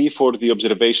that would be for the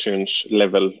observations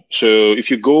level. So if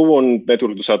you go on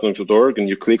network.satnox.org and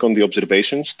you click on the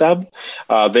observations tab,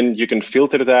 then you can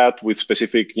filter that with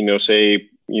specific, say,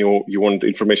 you want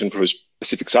information for a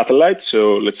specific satellite.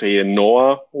 So let's say a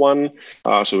NOAA one,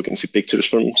 so we can see pictures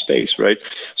from space, right?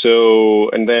 So,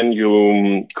 and then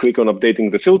you click on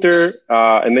updating the filter,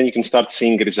 and then you can start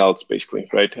seeing results basically,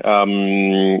 right?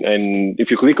 And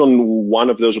if you click on one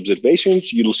of those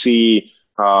observations, you'll see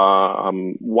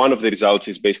one of the results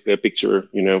is basically a picture,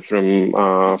 from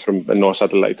a NOAA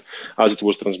satellite as it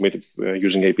was transmitted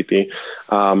using APT.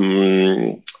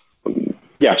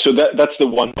 So that's the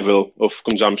one level of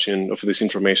consumption of this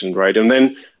information, right? And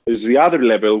then there's the other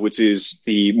level, which is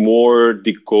the more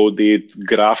decoded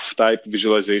graph type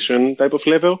visualization type of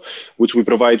level, which we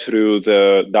provide through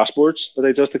the dashboards that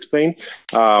I just explained.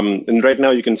 And right now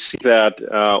you can see that,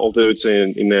 although it's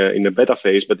in a beta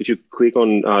phase, but if you click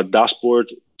on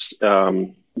dashboard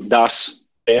dev,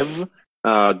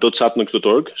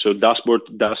 .satnox.org, so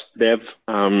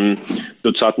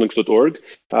dashboard-dev.satnox.org.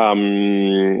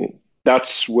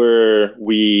 That's where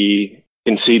we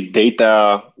can see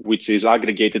data which is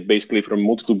aggregated basically from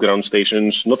multiple ground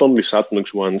stations, not only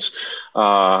SatNOX ones,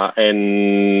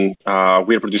 and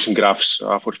we're producing graphs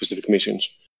for specific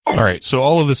missions. All right. So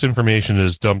all of this information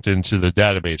is dumped into the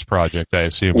database project. I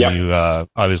assume you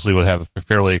obviously would have a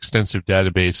fairly extensive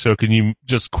database. So can you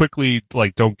just quickly,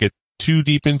 don't get too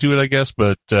deep into it, I guess,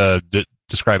 but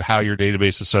describe how your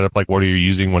database is set up? Like, what are you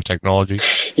using? What technology?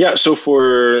 Yeah, so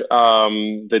for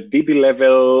the DB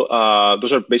level,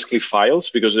 those are basically files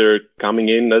because they're coming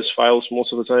in as files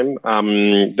most of the time.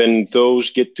 Then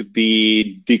those get to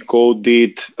be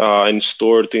decoded and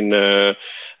stored in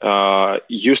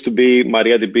used to be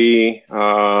MariaDB,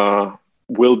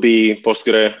 will be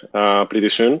Postgre pretty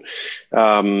soon.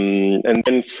 And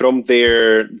then from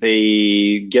there,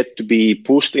 they get to be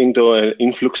pushed into an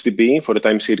InfluxDB for the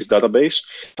time series database.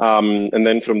 And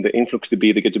then from the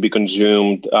InfluxDB, they get to be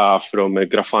consumed from a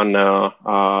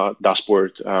Grafana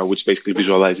dashboard, which basically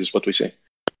visualizes what we see.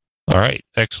 All right,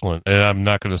 excellent. And I'm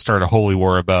not going to start a holy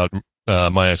war about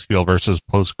MySQL versus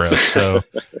Postgres. So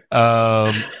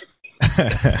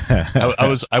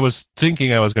I was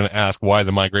thinking I was going to ask why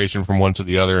the migration from one to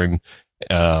the other, and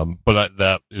but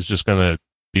that is just going to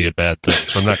be a bad thing,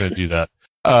 so I'm not going to do that.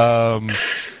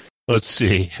 Let's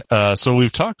see. So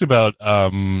we've talked about,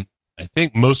 I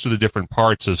think, most of the different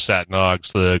parts of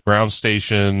SatNox, the ground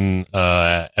station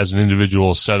as an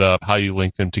individual setup, how you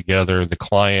link them together, the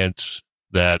client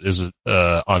that is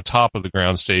on top of the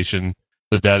ground station,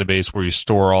 the database where you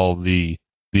store all the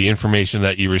information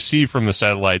that you receive from the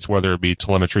satellites, whether it be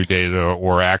telemetry data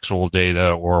or actual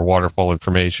data or waterfall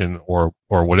information or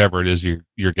whatever it is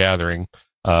you're gathering.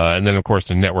 And then, of course,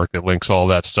 the network that links all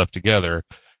that stuff together.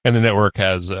 And the network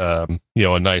has, a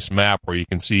nice map where you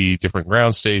can see different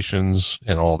ground stations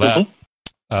and all that.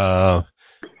 Mm-hmm.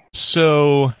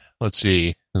 So let's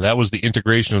see. That was the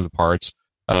integration of the parts.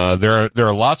 There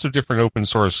are lots of different open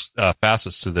source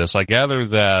facets to this. I gather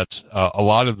that a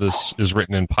lot of this is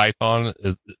written in Python.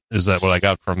 Is that what I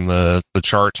got from the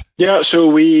chart? Yeah. So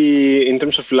we, in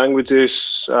terms of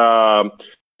languages, so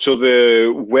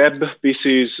the web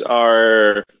pieces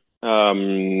are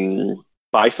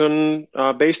Python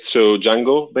based, so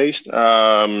Django based.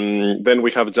 Then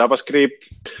we have JavaScript.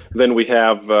 Then we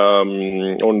have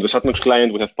on the SatNox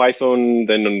client we have Python.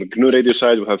 Then on the GNU Radio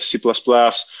side we have C++. So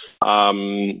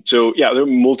yeah, there are a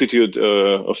multitude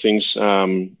of things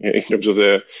in terms of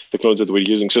the technology that we're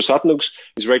using. So SatNox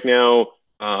is right now,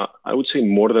 I would say,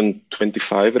 more than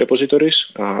 25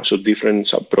 repositories. So different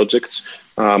sub projects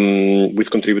with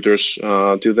contributors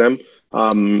to them.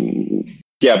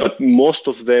 Yeah, but most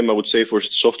of them, I would say, for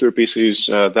software pieces,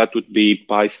 that would be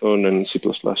Python and C++.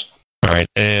 All right,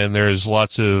 and there's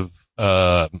lots of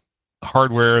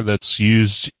hardware that's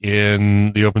used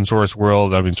in the open source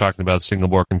world. I've been talking about single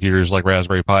board computers like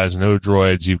Raspberry Pis and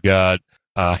Odroids. You've got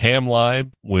HamLib,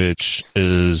 which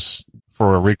is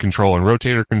for rig control and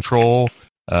rotator control.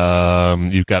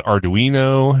 You've got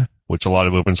Arduino, which a lot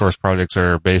of open source projects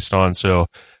are based on. So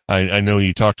I know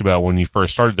you talked about when you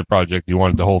first started the project, you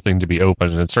wanted the whole thing to be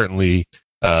open, and it certainly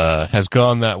has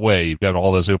gone that way. You've got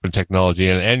all this open technology,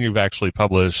 and you've actually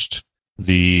published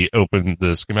the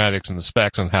schematics and the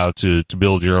specs on how to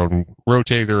build your own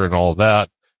rotator and all of that.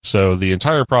 So the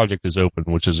entire project is open,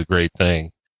 which is a great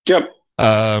thing. Yep.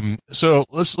 So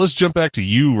let's jump back to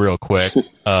you real quick,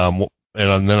 and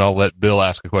then I'll let Bill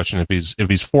ask a question if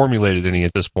he's formulated any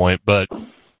at this point, but.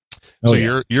 So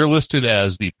you're listed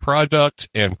as the product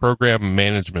and program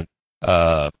management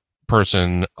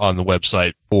person on the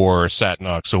website for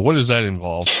SatNox. So what does that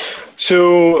involve?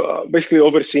 So basically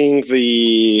overseeing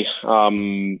the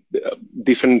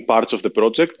different parts of the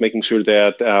project, making sure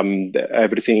that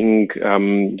everything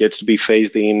gets to be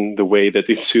phased in the way that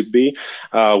it should be,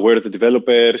 where the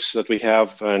developers that we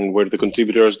have and where the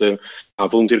contributors, the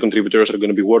volunteer contributors are going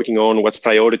to be working on, what's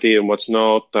priority and what's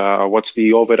not, what's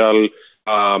the overall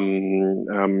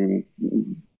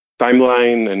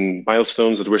timeline and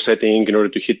milestones that we're setting in order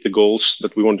to hit the goals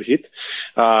that we want to hit.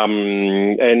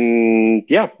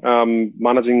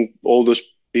 Managing all those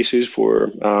pieces for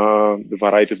the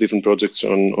variety of different projects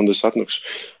on the SatNox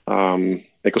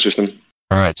ecosystem.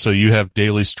 All right. So you have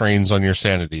daily strains on your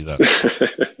sanity then.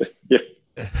 Yeah,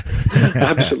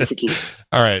 absolutely.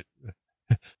 All right.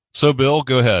 So Bill,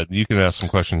 go ahead. You can ask some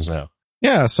questions now.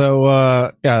 Yeah.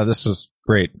 So, this is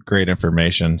great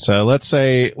information. So let's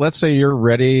say you're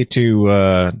ready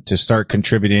to start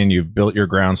contributing. You've built your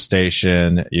ground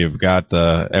station. You've got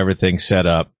everything set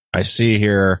up. I see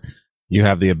here you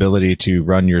have the ability to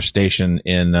run your station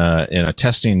in a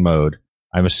testing mode.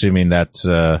 I'm assuming that's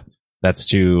to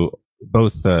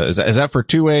both. Is that for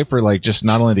two-way, for like just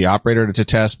not only the operator to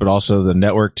test, but also the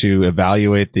network to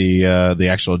evaluate the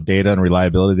actual data and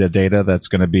reliability of the data that's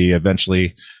going to be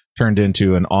eventually turned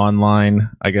into an online,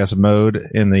 I guess, mode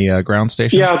in the ground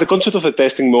station? Yeah, the concept of the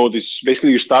testing mode is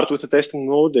basically you start with the testing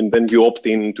mode and then you opt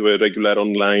in to a regular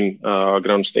online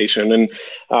ground station.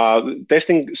 And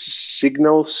testing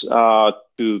signals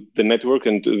to the network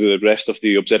and to the rest of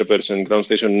the observers and ground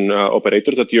station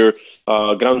operators that your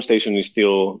ground station is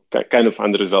still kind of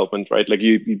under development, right? Like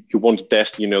you want to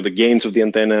test, the gains of the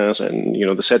antennas and,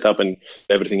 the setup and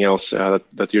everything else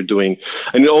that you're doing.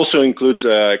 And it also includes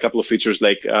a couple of features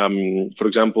like, for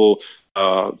example,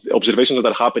 observations that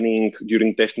are happening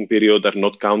during testing period are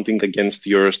not counting against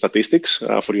your statistics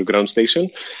for your ground station.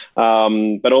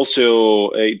 But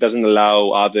also it doesn't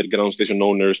allow other ground station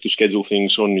owners to schedule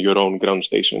things on your own ground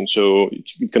station. So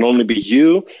it can only be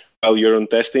you while you're on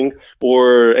testing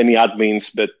or any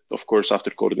admins, but of course,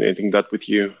 after coordinating that with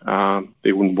you,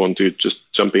 they wouldn't want to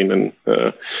just jump in and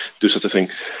do such a thing.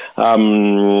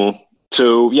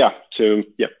 So a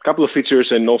couple of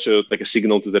features and also like a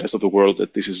signal to the rest of the world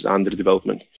that this is under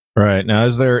development. Right. Now,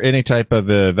 is there any type of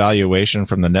evaluation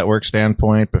from the network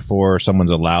standpoint before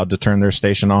someone's allowed to turn their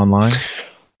station online?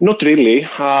 Not really.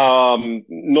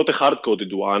 Not a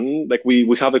hard-coded one. Like we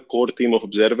have a core team of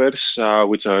observers,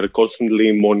 which are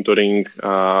constantly monitoring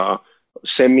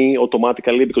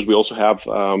semi-automatically, because we also have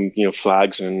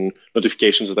flags and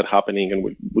notifications that are happening, and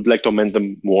we would like to amend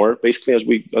them more basically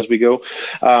as we go.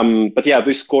 But yeah,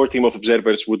 this core team of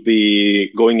observers would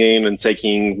be going in and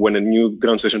checking when a new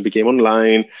ground station became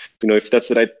online. If that's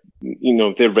the right,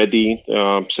 they're ready.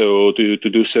 So to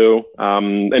do so,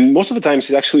 and most of the times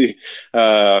it actually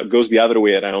goes the other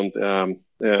way around.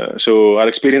 So our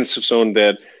experience has shown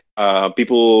that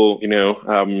people,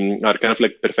 are kind of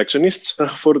like perfectionists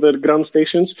for their ground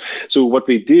stations. So what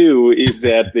they do is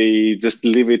that they just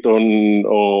leave it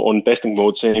on testing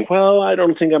mode, saying, "Well, I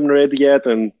don't think I'm ready yet,"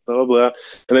 and blah blah.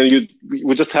 And then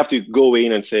we just have to go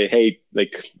in and say, "Hey,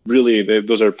 like really,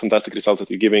 those are fantastic results that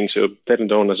you're giving. So turn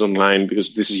it on as online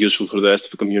because this is useful for the rest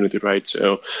of the community, right?"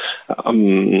 So,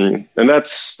 and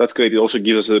that's great. It also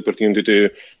gives us the opportunity to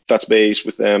touch base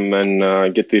with them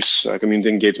and get this community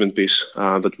engagement piece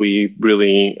that we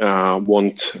really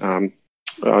want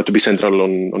to be central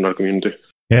on our community.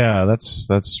 Yeah,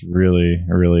 that's really,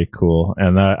 really cool.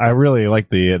 And I really like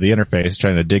the interface,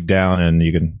 trying to dig down, and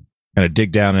you can kind of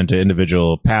dig down into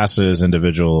individual passes,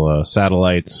 individual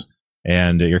satellites,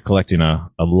 and you're collecting a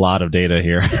lot of data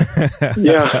here.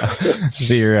 Yeah.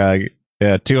 So you're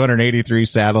 283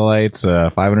 satellites,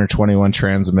 521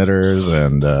 transmitters,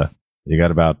 and you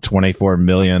got about 24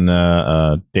 million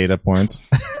data points.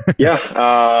 Yeah,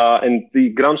 and the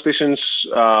ground stations,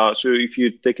 so if you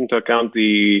take into account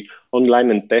the online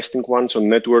and testing ones on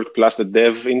network plus the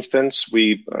dev instance,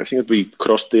 I think we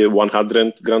crossed the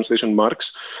 100 ground station mark,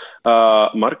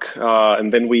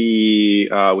 and then we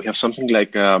have something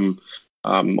like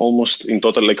almost in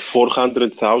total like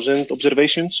 400,000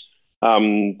 observations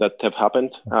that have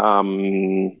happened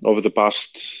over the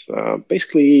past,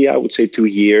 basically, I would say 2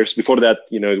 years. Before that,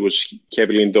 it was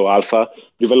heavily into alpha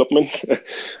development.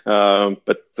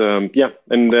 Yeah,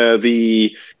 and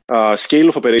the scale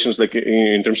of operations, like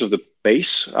in terms of the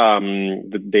pace,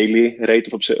 the daily rate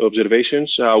of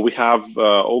observations, we have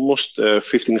almost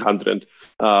 1,500,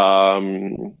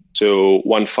 so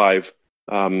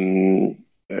 15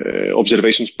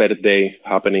 observations per day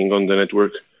happening on the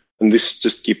network. And this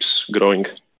just keeps growing.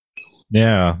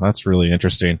 Yeah, that's really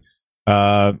interesting.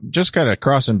 Just kind of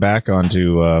crossing back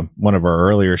onto one of our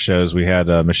earlier shows, we had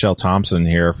Michelle Thompson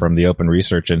here from the Open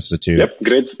Research Institute. Yep,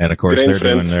 great. And of course, great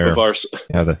they're doing their of ours.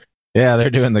 they're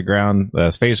doing the ground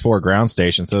phase 4 ground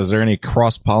station. So, is there any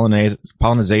cross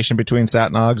pollination between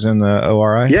SatNogs and the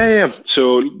ORI? Yeah.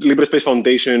 So, LibreSpace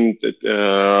Foundation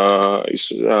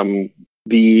is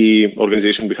the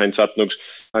organization behind SatNogs,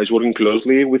 is working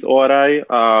closely with ORI,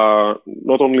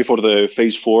 not only for the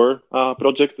Phase 4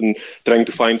 project and trying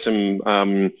to find some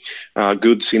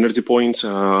good synergy points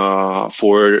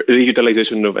for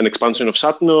reutilization of an expansion of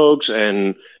SatNogs,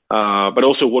 and but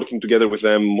also working together with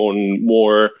them on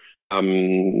more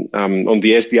on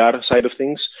the SDR side of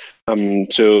things,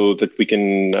 so that we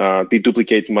can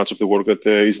deduplicate much of the work that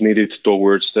is needed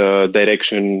towards the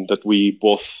direction that we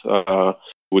both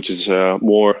which is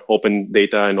more open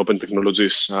data and open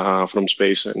technologies from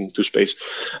space and to space.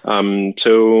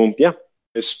 So yeah,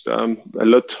 there's a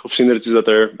lot of synergies that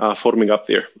are forming up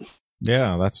there.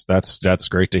 Yeah, that's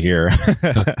great to hear.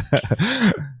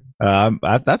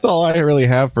 That's all I really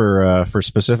have for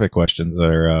specific questions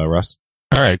there, Russ.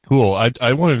 All right, cool.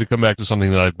 I wanted to come back to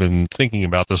something that I've been thinking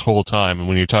about this whole time. And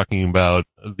when you're talking about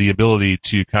the ability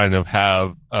to kind of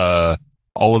have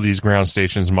all of these ground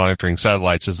stations monitoring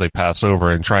satellites as they pass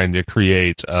over and trying to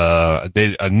create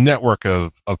a network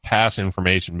of pass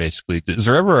information, basically. Is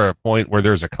there ever a point where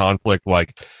there's a conflict,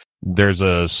 like there's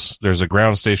a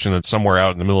ground station that's somewhere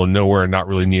out in the middle of nowhere and not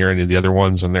really near any of the other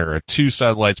ones, and there are 2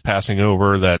 satellites passing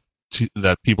over that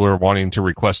people are wanting to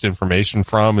request information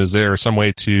from? Is there some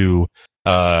way to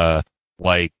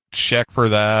check for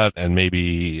that and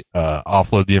maybe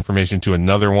offload the information to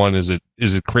another one? Is it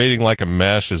creating like a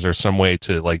mesh? Is there some way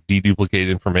to like deduplicate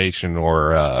information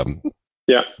or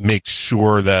make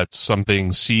sure that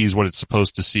something sees what it's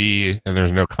supposed to see and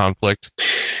there's no conflict?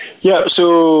 Yeah,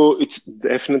 so it's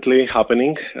definitely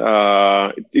happening.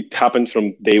 It happened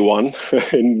from day one,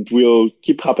 and will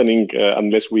keep happening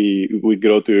unless we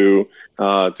grow to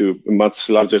a much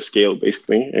larger scale,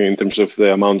 basically, in terms of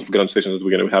the amount of ground stations that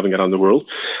we're going to be having around the world.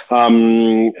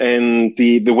 And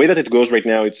the way that it goes right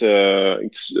now,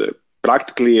 it's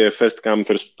practically a first come,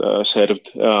 first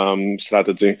served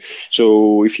strategy.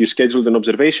 So if you schedule an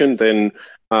observation, then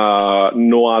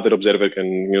no other observer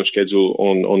can schedule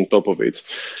on top of it.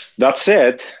 That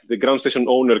said, the ground station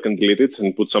owner can delete it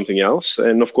and put something else,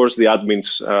 and of course the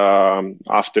admins,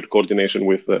 after coordination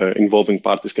with involving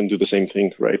parties, can do the same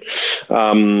thing, right?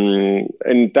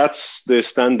 And that's the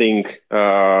standing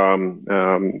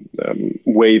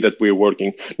way that we're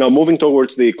working now. Moving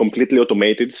towards the completely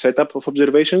automated setup of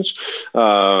observations,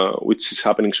 which is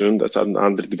happening soon. That's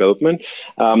under development.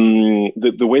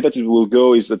 The way that it will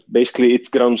go is that basically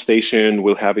each ground station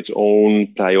will have its own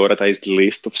prioritized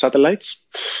list of satellites.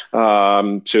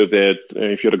 So that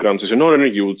if you're a ground station owner,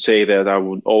 you would say that I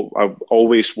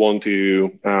always want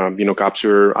to,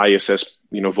 capture ISS,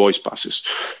 voice passes,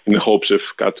 in the hopes of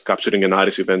capturing an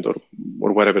IRIS event or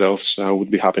whatever else would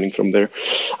be happening from there.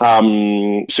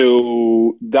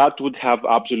 So that would have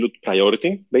absolute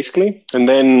priority, basically. And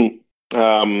then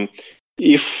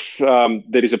if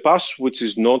there is a pass which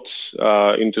is not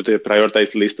into the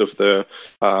prioritized list of the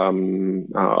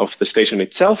station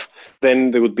itself,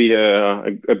 then there would be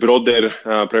a broader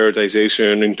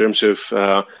prioritization in terms of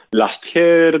last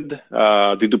heard,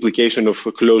 the duplication of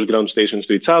close ground stations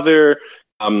to each other,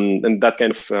 and that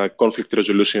kind of conflict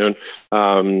resolution,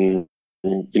 on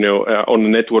a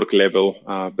network level,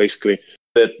 basically,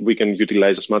 that we can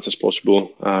utilize as much as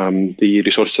possible the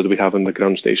resources that we have on the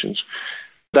ground stations.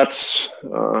 That's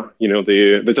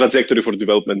the trajectory for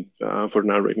development for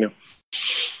now, right now.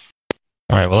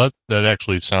 All right. Well, that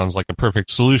actually sounds like a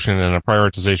perfect solution, and a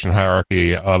prioritization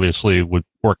hierarchy obviously would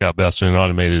work out best in an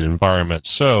automated environment.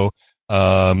 So,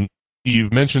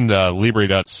 you've mentioned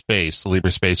Libre.Space, the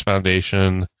LibreSpace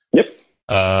Foundation. Yep.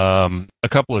 A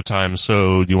couple of times.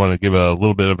 So, do you want to give a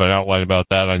little bit of an outline about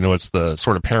that? I know it's the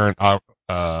sort of parent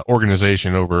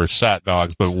organization over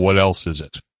SatNogs, but what else is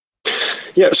it?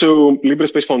 Yeah, so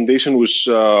LibreSpace Foundation was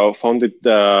founded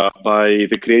by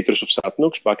the creators of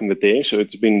SatNogs back in the day. So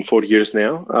it's been 4 years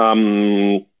now.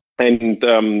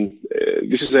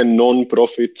 This is a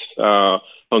non-profit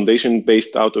foundation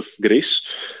based out of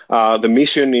Greece. The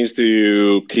mission is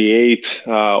to create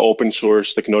open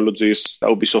source technologies, that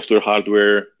would be software,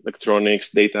 hardware,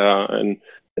 electronics, data, and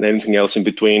anything else in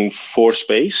between for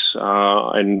space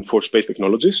and for space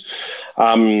technologies.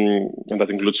 And that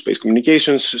includes space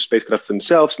communications, spacecrafts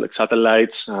themselves, like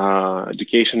satellites,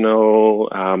 educational,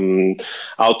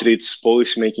 outreach,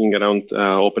 policy making around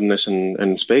openness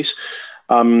and space.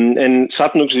 And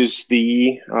SatNogs is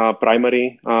the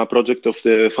primary project of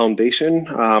the foundation,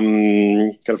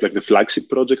 kind of like the flagship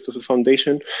project of the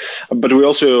foundation. But we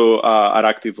also are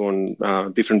active on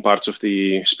different parts of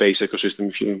the space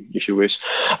ecosystem, if you wish.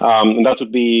 And that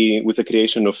would be with the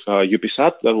creation of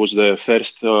UPSat. That was the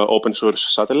first open source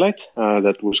satellite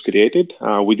that was created.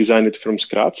 We designed it from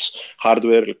scratch,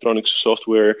 hardware, electronics,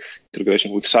 software,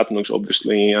 integration with SatNogs,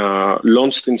 obviously,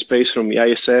 launched in space from the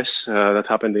ISS. That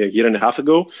happened a year and a half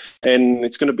ago, and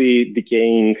it's going to be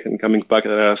decaying and coming back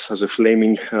at us as a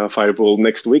flaming fireball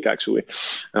next week, actually,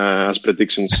 as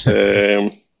predictions. So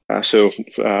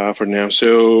for now,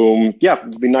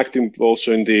 we've been active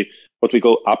also in the what we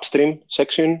call upstream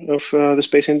section of the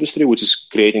space industry, which is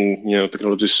creating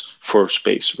technologies for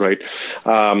space, right?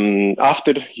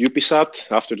 After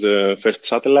UPSat, after the first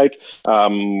satellite,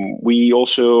 we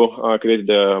also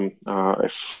created a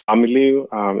family,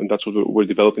 and that's what we're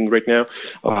developing right now,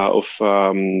 of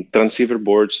transceiver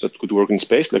boards that could work in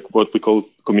space, like what we call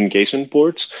communication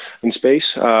boards in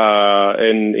space,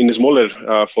 and in a smaller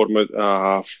format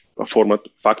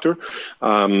factor,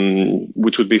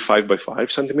 which would be 5 by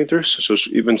 5 centimeters, so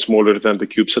even smaller than the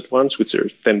CubeSat ones, which are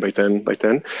 10 by 10 by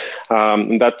 10.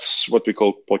 And that's what we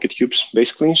call pocket cubes,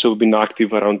 basically. So we've been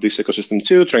active around this ecosystem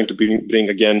too, trying to bring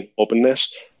again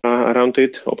openness around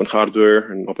it, open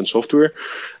hardware and open software.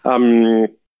 And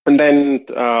then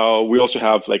we also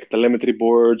have like telemetry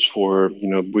boards for,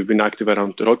 we've been active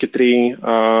around rocketry,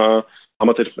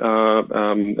 amateur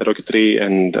rocketry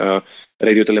and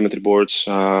radio telemetry boards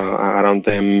around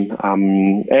them.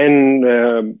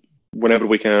 And whenever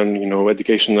we can,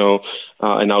 educational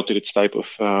and outreach type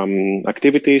of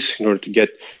activities in order to get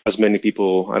as many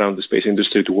people around the space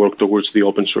industry to work towards the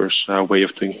open source way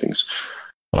of doing things.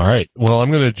 All right. Well, I'm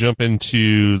going to jump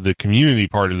into the community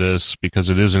part of this because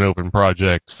it is an open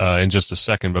project in just a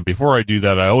second. But before I do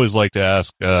that, I always like to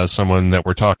ask someone that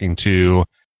we're talking to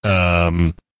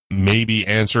maybe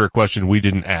answer a question we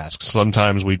didn't ask.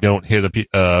 Sometimes we don't hit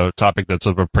a topic that's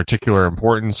of a particular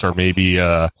importance, or maybe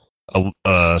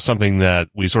something that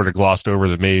we sort of glossed over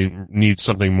that may need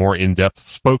something more in-depth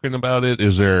spoken about it.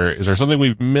 Is there something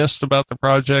we've missed about the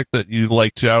project that you'd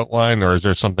like to outline, or is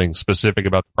there something specific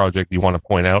about the project you want to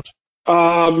point out?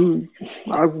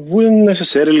 I wouldn't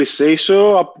necessarily say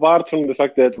so, apart from the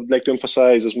fact that I'd like to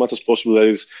emphasize as much as possible that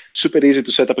it's super easy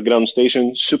to set up a ground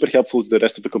station, super helpful to the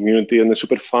rest of the community, and a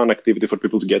super fun activity for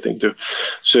people to get into.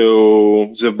 So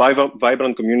it's a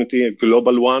vibrant community, a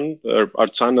global one. Our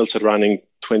channels are running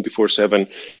 24/7.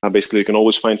 Basically, you can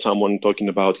always find someone talking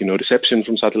about, reception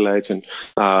from satellites and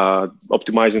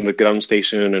optimizing the ground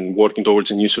station and working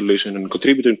towards a new solution and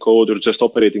contributing code or just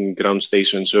operating ground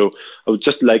station. So I would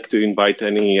just like to invite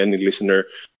any listener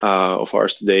of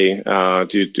ours today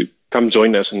to come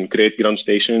join us and create ground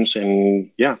stations. And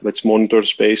let's monitor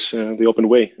space the open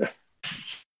way.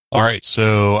 All right.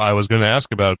 So I was going to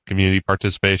ask about community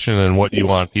participation and what you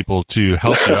want people to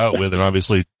help you out with. And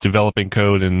obviously developing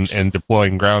code and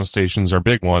deploying ground stations are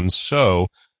big ones. So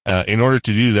in order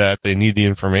to do that, they need the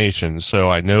information. So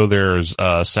I know there's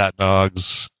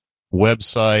SatNog's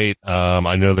website.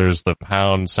 I know there's the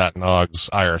Pound SatNog's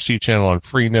IRC channel on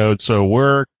Freenode. So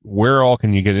where all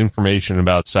can you get information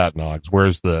about SatNog's?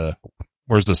 Where's the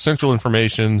central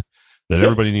information that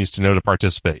everybody needs to know to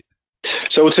participate?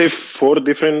 So I would say 4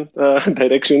 different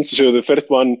directions. So the first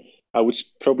one, which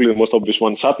is probably the most obvious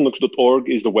one, satnogs.org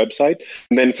is the website.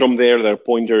 And then from there are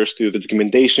pointers to the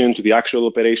documentation, to the actual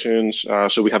operations.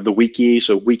 So we have the wiki,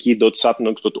 so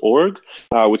wiki.satnogs.org,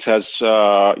 which has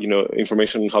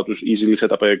information on how to easily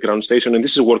set up a ground station. And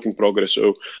this is a work in progress.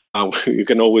 So you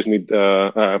can always need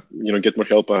get more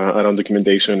help around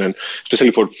documentation, and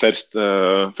especially for first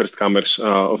comers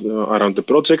around the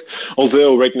project.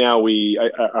 Although right now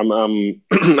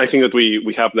I think that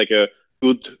we have like a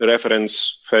good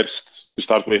reference first to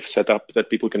start with setup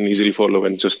that people can easily follow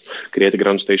and just create a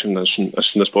ground station as soon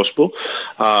as possible.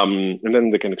 And then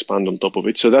they can expand on top of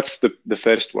it. So that's the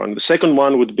first one. The second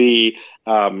one would be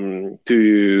to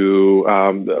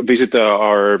visit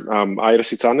our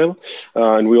IRC channel.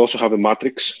 And we also have a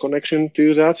Matrix connection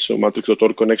to that. So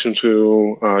matrix.org connection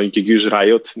to, you can use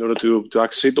Riot in order to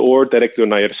access it, or directly on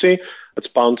IRC. That's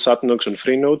Pound SatNogs on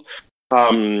Freenode.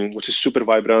 Which is super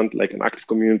vibrant, like an active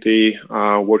community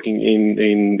working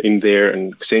in there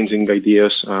and exchanging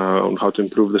ideas on how to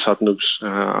improve the SatNogs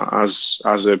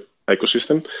as a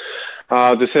ecosystem.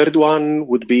 The third one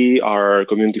would be our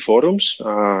community forums.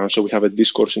 So we have a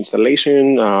discourse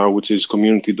installation, which is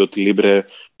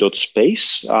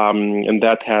community.libre.space. And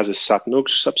that has a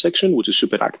SatNogs subsection, which is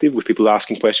super active with people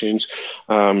asking questions,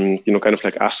 kind of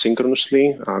like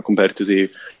asynchronously compared to the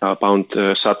Pound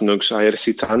SatNogs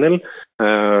IRC channel.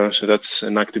 So that's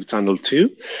an active channel too.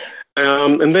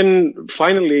 And then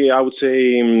finally, I would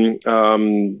say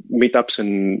meetups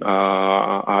and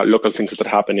local things that are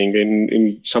happening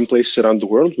in some places around the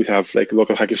world. We have like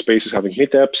local hacker spaces having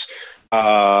meetups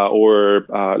or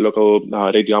local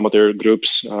radio amateur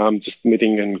groups just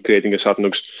meeting and creating a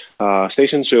SatNogs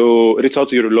station. So reach out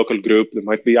to your local group. There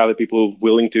might be other people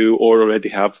willing to or already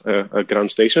have a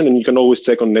ground station. And you can always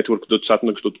check on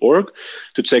network.satnogs.org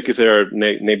to check if there are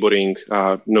neighboring,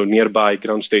 nearby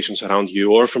ground stations around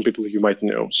you or from people you might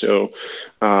know. So,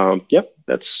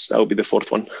 that will be the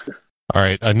fourth one. All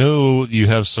right. I know you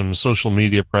have some social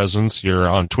media presence. You're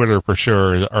on Twitter for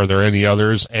sure. Are there any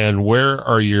others? And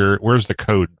where's the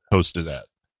code hosted at?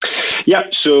 Yeah,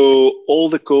 so all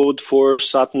the code for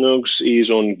SatNogs is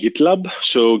on GitLab.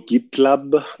 So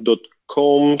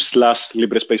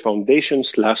gitlab.com/LibreSpace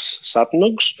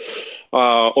Foundation/SatNogs.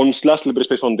 On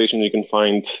 /LibreSpace Foundation, you can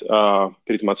find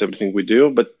pretty much everything we do.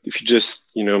 But if you just,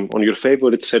 on your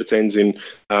favorite search engine,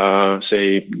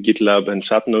 say GitLab and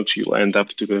SatNogs, you'll end up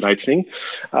to the right thing.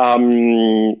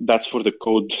 That's for the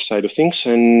code side of things.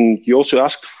 And you also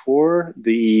asked for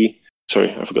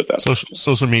sorry, I forgot that.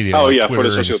 Social media. Oh, like yeah, Twitter for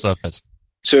the social stuff.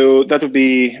 So that would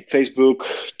be Facebook,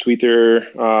 Twitter,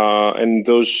 and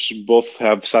those both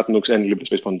have SatNogs and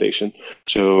LibreSpace Foundation.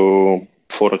 So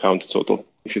 4 accounts total,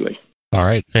 if you like. All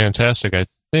right, fantastic. I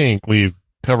think we've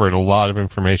covered a lot of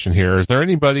information here. Is there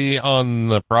anybody on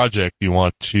the project you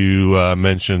want to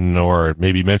mention, or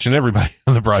maybe mention everybody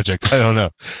on the project? I don't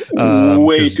know.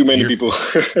 Way too many people.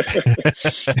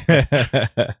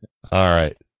 All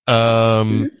right.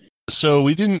 So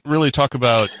we didn't really talk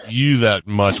about you that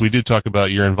much. We did talk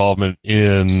about your involvement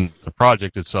in the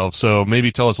project itself. So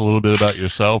maybe tell us a little bit about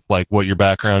yourself, like what your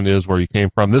background is, where you came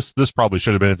from. This probably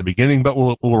should have been at the beginning, but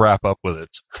we'll wrap up with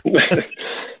it.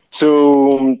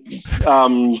 So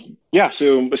I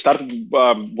started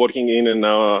working in and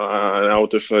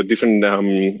out of different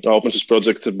open source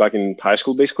projects back in high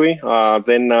school, basically.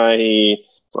 Then I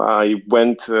I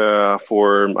went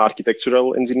for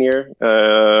architectural engineer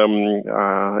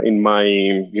in my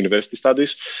university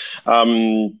studies.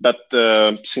 But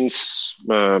since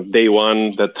day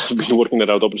one that I've been working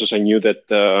around open source, I knew that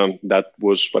that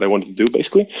was what I wanted to do,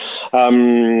 basically.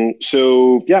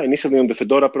 So yeah, initially on the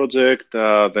Fedora project,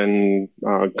 then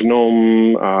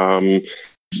GNOME,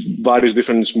 various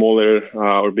different smaller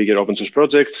or bigger open source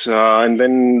projects, and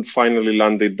then finally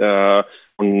landed on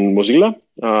Mozilla,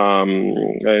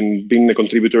 and been a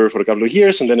contributor for a couple of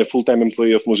years, and then a full-time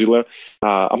employee of Mozilla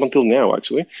up until now,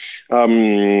 actually.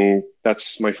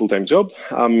 That's my full-time job.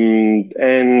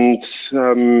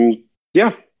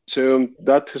 Yeah, so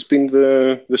that has been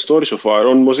the story so far.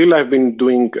 On Mozilla, I've been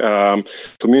doing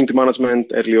community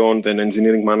management early on, then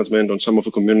engineering management on some of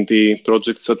the community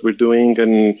projects that we're doing.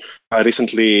 And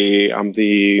recently, I'm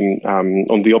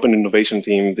on the Open Innovation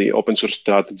team, the open source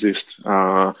strategist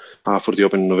for the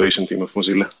Open Innovation team of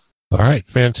Mozilla. All right,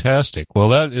 fantastic. Well,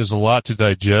 that is a lot to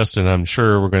digest, and I'm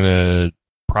sure we're going to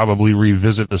probably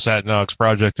revisit the SatNox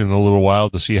project in a little while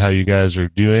to see how you guys are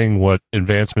doing, what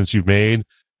advancements you've made.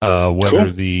 Whether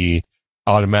Cool. the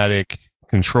automatic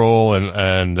control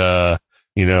and that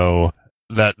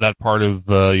part of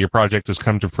your project has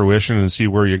come to fruition, and see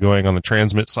where you're going on the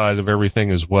transmit side of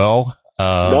everything as well.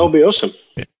 That would be awesome.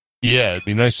 Yeah, it'd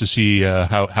be nice to see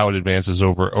how it advances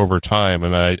over time.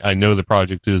 And I know the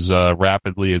project is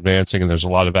rapidly advancing, and there's a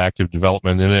lot of active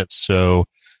development in it. So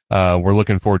we're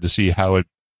looking forward to see how it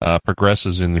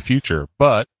progresses in the future.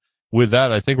 But with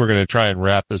that, I think we're going to try and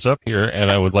wrap this up here.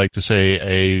 And I would like to say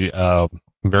a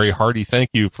very hearty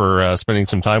thank you for spending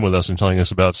some time with us and telling us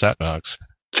about SatNox.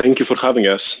 Thank you for having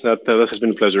us. That has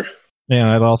been a pleasure. Yeah,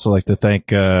 and I'd also like to thank,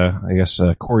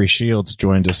 Corey Shields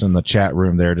joined us in the chat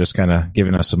room there, just kind of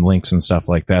giving us some links and stuff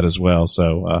like that as well.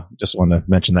 So just want to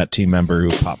mention that team member who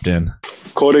popped in.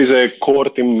 Corey is a core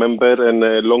team member and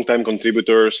a long-time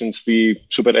contributor since the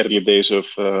super early days of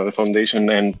the foundation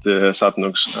and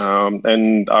SatNox,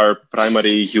 and our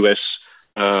primary US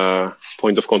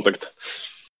point of contact.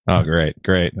 Oh, great.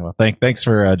 Well, thanks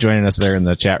for joining us there in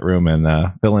the chat room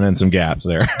and filling in some gaps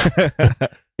there.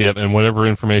 Yep, and whatever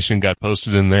information got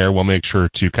posted in there, we'll make sure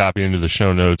to copy into the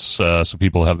show notes so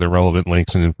people have the relevant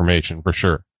links and information for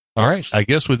sure. All right, I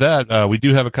guess with that, we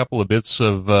do have a couple of bits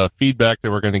of feedback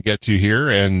that we're going to get to here,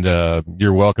 and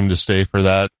you're welcome to stay for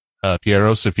that,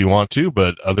 Pieros, if you want to.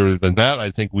 But other than that,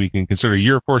 I think we can consider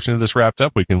your portion of this wrapped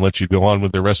up. We can let you go on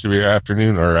with the rest of your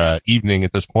afternoon or evening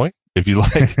at this point, if you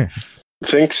like.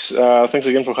 Thanks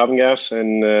again for having us,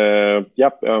 and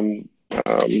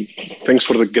thanks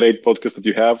for the great podcast that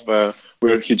you have.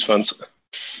 We're huge fans.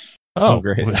 Oh,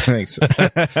 great! Thanks.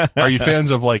 Uh-huh. Are you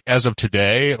fans of as of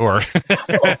today, or?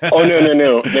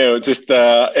 No. Just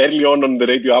early on the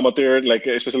Radio Amateur,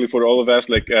 especially for all of us,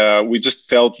 we just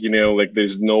felt,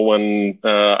 there's no one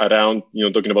around,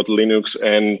 talking about Linux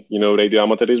and radio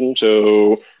amateurism.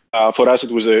 So for us,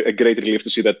 it was a great relief to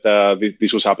see that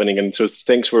this was happening, and so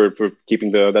thanks for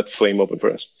keeping that flame open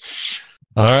for us.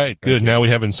 All right, good. Now we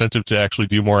have incentive to actually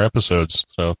do more episodes.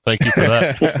 So thank you for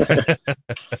that.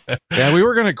 Yeah, we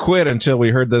were going to quit until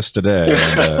we heard this today.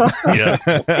 And,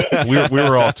 yeah, we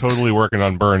were all totally working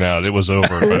on burnout. It was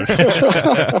over. But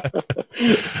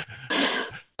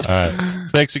all right.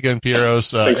 Thanks again,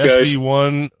 Pieros. Thanks, guys.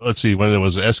 SB1, let's see, when it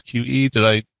was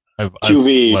SQE, I've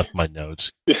QV. left my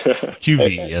notes.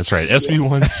 QV, that's right.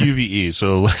 SB1 QVE.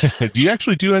 So do you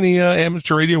actually do any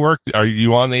amateur radio work? Are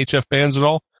you on the HF bands at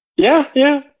all? Yeah,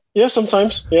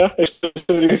 sometimes. Yeah,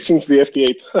 especially since the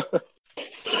FT8.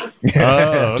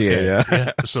 Oh, okay.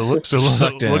 Yeah. So look for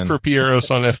Pieros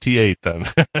on FT8 then.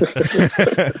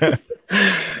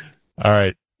 All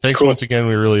right. Thanks Cool. once again.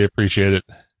 We really appreciate it.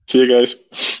 See you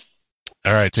guys.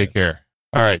 All right. Take care.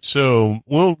 All right. So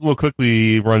we'll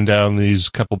quickly run down these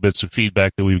couple bits of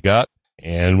feedback that we've got,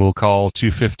 and we'll call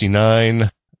 259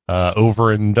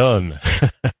 over and done.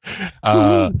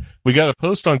 We got a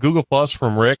post on Google Plus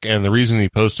from Rick, and the reason he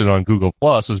posted on Google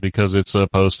Plus is because it's a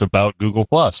post about Google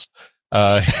Plus.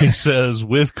 He says,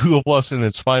 with Google Plus in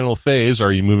its final phase,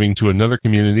 are you moving to another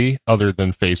community other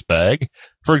than FaceBag?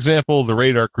 For example, the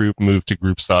Radar group moved to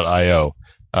groups.io.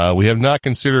 We have not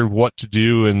considered what to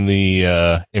do in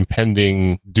the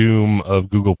impending doom of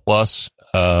Google Plus.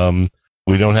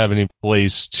 We don't have any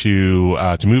place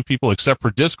to move people except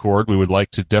for Discord. We would like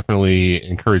to definitely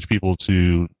encourage people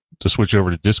to switch over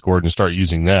to Discord and start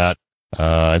using that.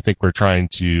 I think we're trying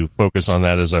to focus on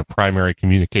that as a primary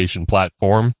communication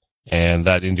platform, and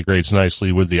that integrates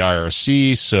nicely with the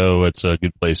IRC. So it's a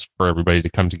good place for everybody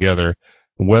to come together.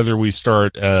 Whether we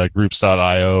start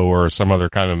groups.io or some other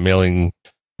kind of mailing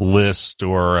list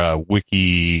or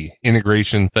wiki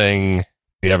integration thing,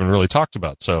 we haven't really talked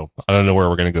about. So I don't know where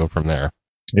we're going to go from there.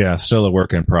 Yeah, still a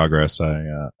work in progress.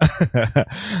 I'm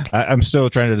still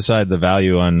trying to decide the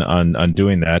value on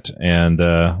doing that, and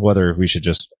whether we should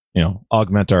just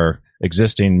augment our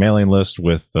existing mailing list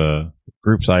with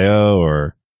Groups.io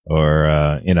or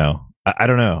I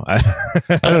don't know. I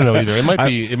don't know either.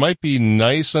 It might be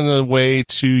nice in a way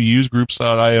to use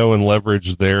Groups.io and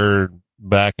leverage their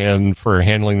back end for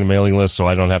handling the mailing list, so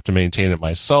I don't have to maintain it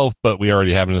myself. But we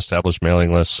already have an established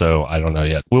mailing list, so I don't know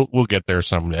yet. We'll get there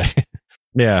someday.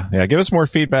 Yeah. Give us more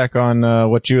feedback on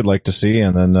what you would like to see,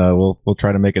 and then we'll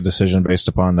try to make a decision based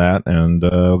upon that, and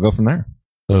we'll go from there.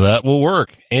 So that will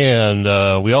work. And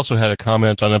we also had a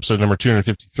comment on episode number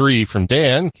 253 from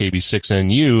Dan,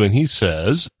 KB6NU, and he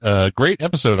says, great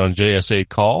episode on JS8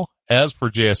 call. As for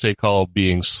JS8 call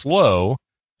being slow,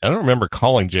 I don't remember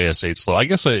calling JS8 slow. I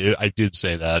guess I did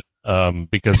say that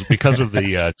because of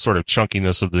the sort of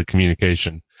chunkiness of the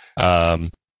communication.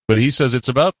 But he says it's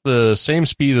about the same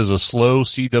speed as a slow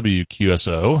CW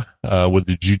QSO. With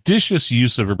the judicious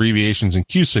use of abbreviations and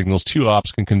Q signals, two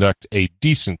ops can conduct a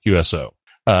decent QSO.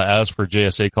 As for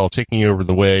JS8 call taking over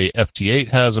the way FT8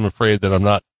 has, I'm afraid that I'm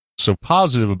not so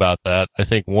positive about that. I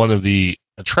think one of the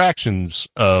attractions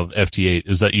of FT8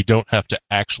 is that you don't have to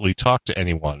actually talk to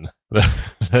anyone.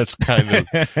 That's kind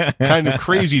of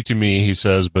crazy to me, he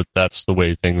says, but that's the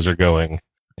way things are going.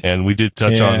 And we did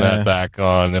touch on that back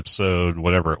on episode,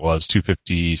 whatever it was,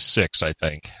 256, I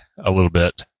think, a little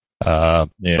bit.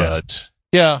 But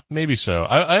yeah, maybe so.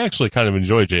 I actually kind of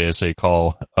enjoy JS8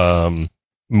 call,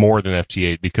 more than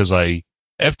FT8 because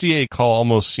FT8 call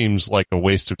almost seems like a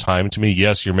waste of time to me.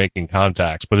 Yes, you're making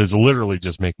contacts, but it's literally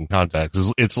just making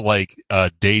contacts. It's like,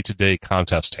 day-to-day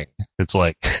contesting. It's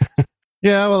like,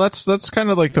 yeah, well, that's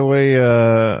kind of like the way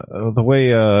VHF,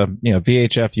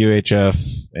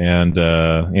 UHF, and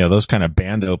those kind of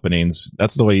band openings.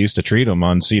 That's the way you used to treat them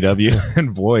on CW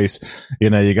and Voice.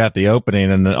 You got the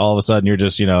opening, and then all of a sudden you're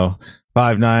just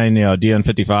 5.9,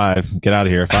 DN55, get out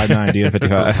of here. 5.9,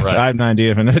 DN55,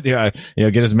 5.9,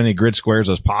 DN55, get as many grid squares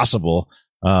as possible.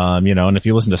 And if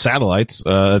you listen to satellites,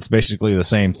 it's basically the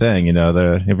same thing.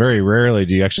 Very rarely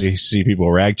do you actually see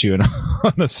people rag chewing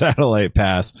on the satellite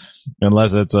pass,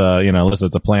 unless it's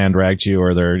a planned rag chew,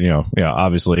 or they're,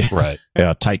 obviously, right.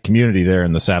 Tight community there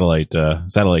in the satellite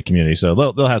community. So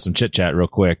they'll have some chit chat real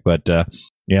quick, but,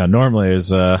 normally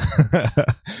is,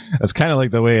 it's kind of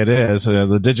like the way it is.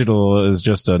 The digital is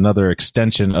just another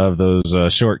extension of those,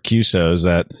 short QSOs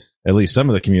that at least some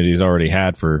of the communities already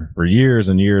had for years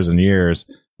and years and years.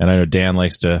 And I know Dan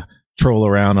likes to troll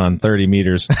around on 30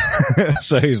 meters.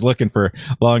 So he's looking for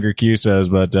longer QSOs,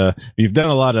 but, if you've done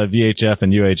a lot of VHF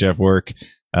and UHF work,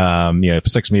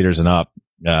 6 meters and up,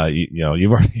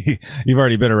 you've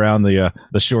already been around the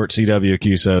short CW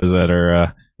QSOs that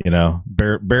are,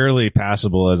 barely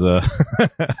passable as a,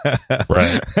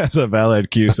 right. as a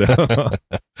valid QSO.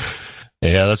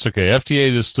 Yeah, that's okay.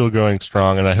 FT8 is still going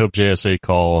strong, and I hope JS8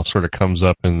 call sort of comes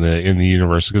up in the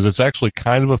universe, because it's actually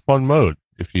kind of a fun mode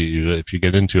if you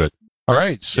get into it. All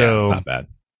right, so it's not bad.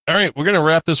 All right, we're going to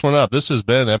wrap this one up. This has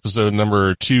been episode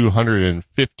number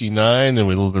 259, and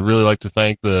we'd really like to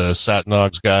thank the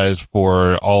SatNogs guys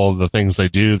for all of the things they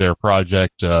do, their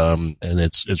project, and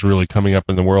it's really coming up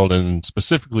in the world, and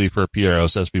specifically for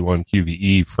PROS SB1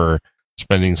 QVE for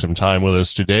spending some time with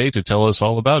us today to tell us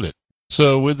all about it.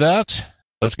 So with that,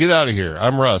 let's get out of here.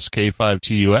 I'm Russ,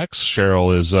 K5TUX.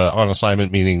 Cheryl is on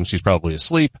assignment, meaning she's probably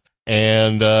asleep.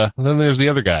 And then there's the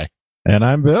other guy. And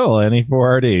I'm Bill,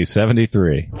 NE4RD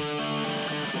 73.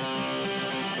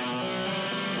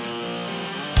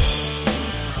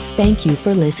 Thank you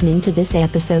for listening to this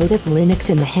episode of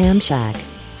Linux in the Ham Shack.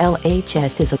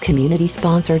 LHS is a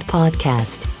community-sponsored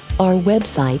podcast. Our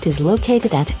website is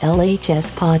located at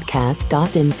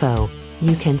lhspodcast.info.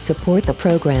 You can support the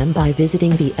program by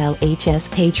visiting the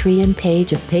LHS Patreon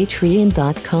page of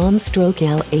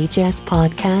patreon.com/LHS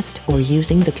podcast, or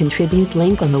using the contribute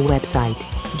link on the website.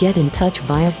 Get in touch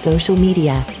via social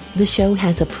media. The show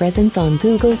has a presence on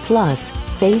Google+,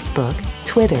 Facebook,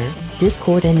 Twitter,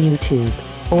 Discord, and YouTube.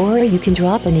 Or you can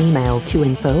drop an email to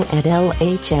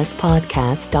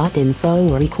info@lhspodcast.info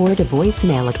or record a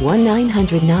voicemail at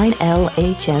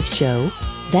 1-909-LHS-SHOW.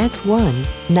 That's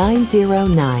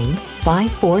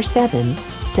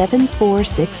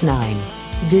 1-909-547-7469.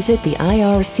 Visit the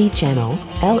IRC channel,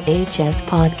 LHS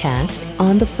Podcast,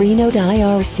 on the Freenode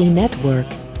IRC network.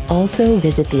 Also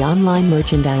visit the online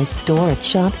merchandise store at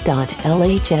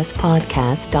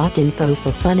shop.lhspodcast.info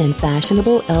for fun and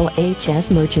fashionable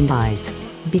LHS merchandise.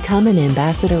 Become an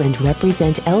ambassador and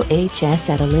represent LHS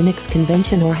at a Linux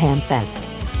convention or Hamfest.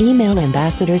 Email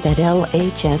ambassadors at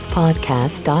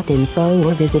lhspodcast.info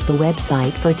or visit the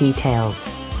website for details.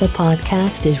 The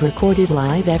podcast is recorded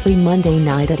live every Monday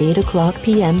night at 8 o'clock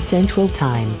p.m. Central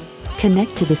Time.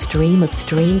 Connect to the stream at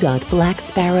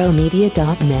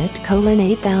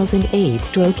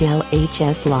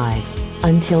stream.blacksparrowmedia.net:8008/LHS Live.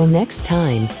 Until next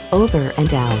time, over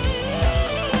and out.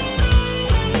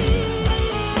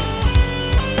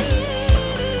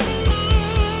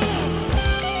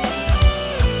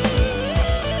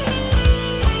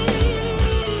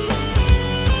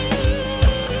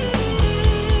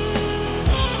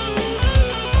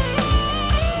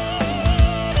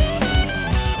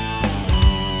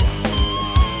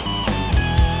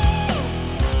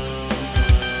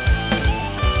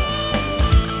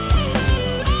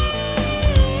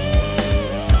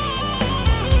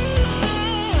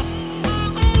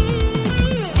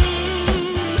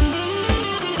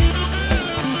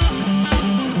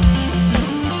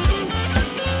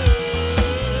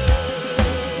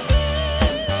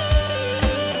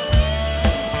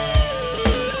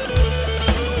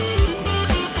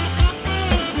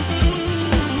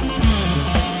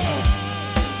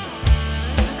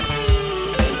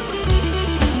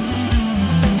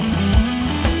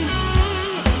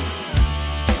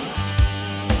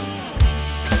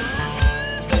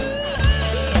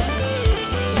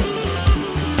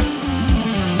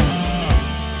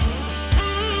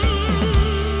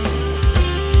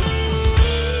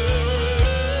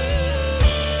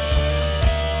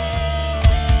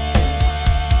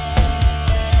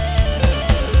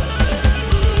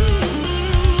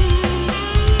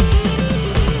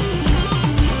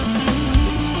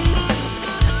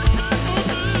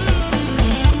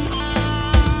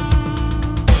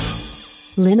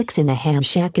 Linux in the Ham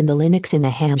Shack and the Linux in the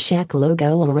Ham Shack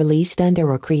logo are released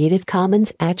under a Creative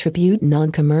Commons Attribute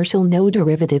Non-Commercial No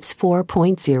Derivatives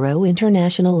 4.0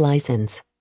 International License.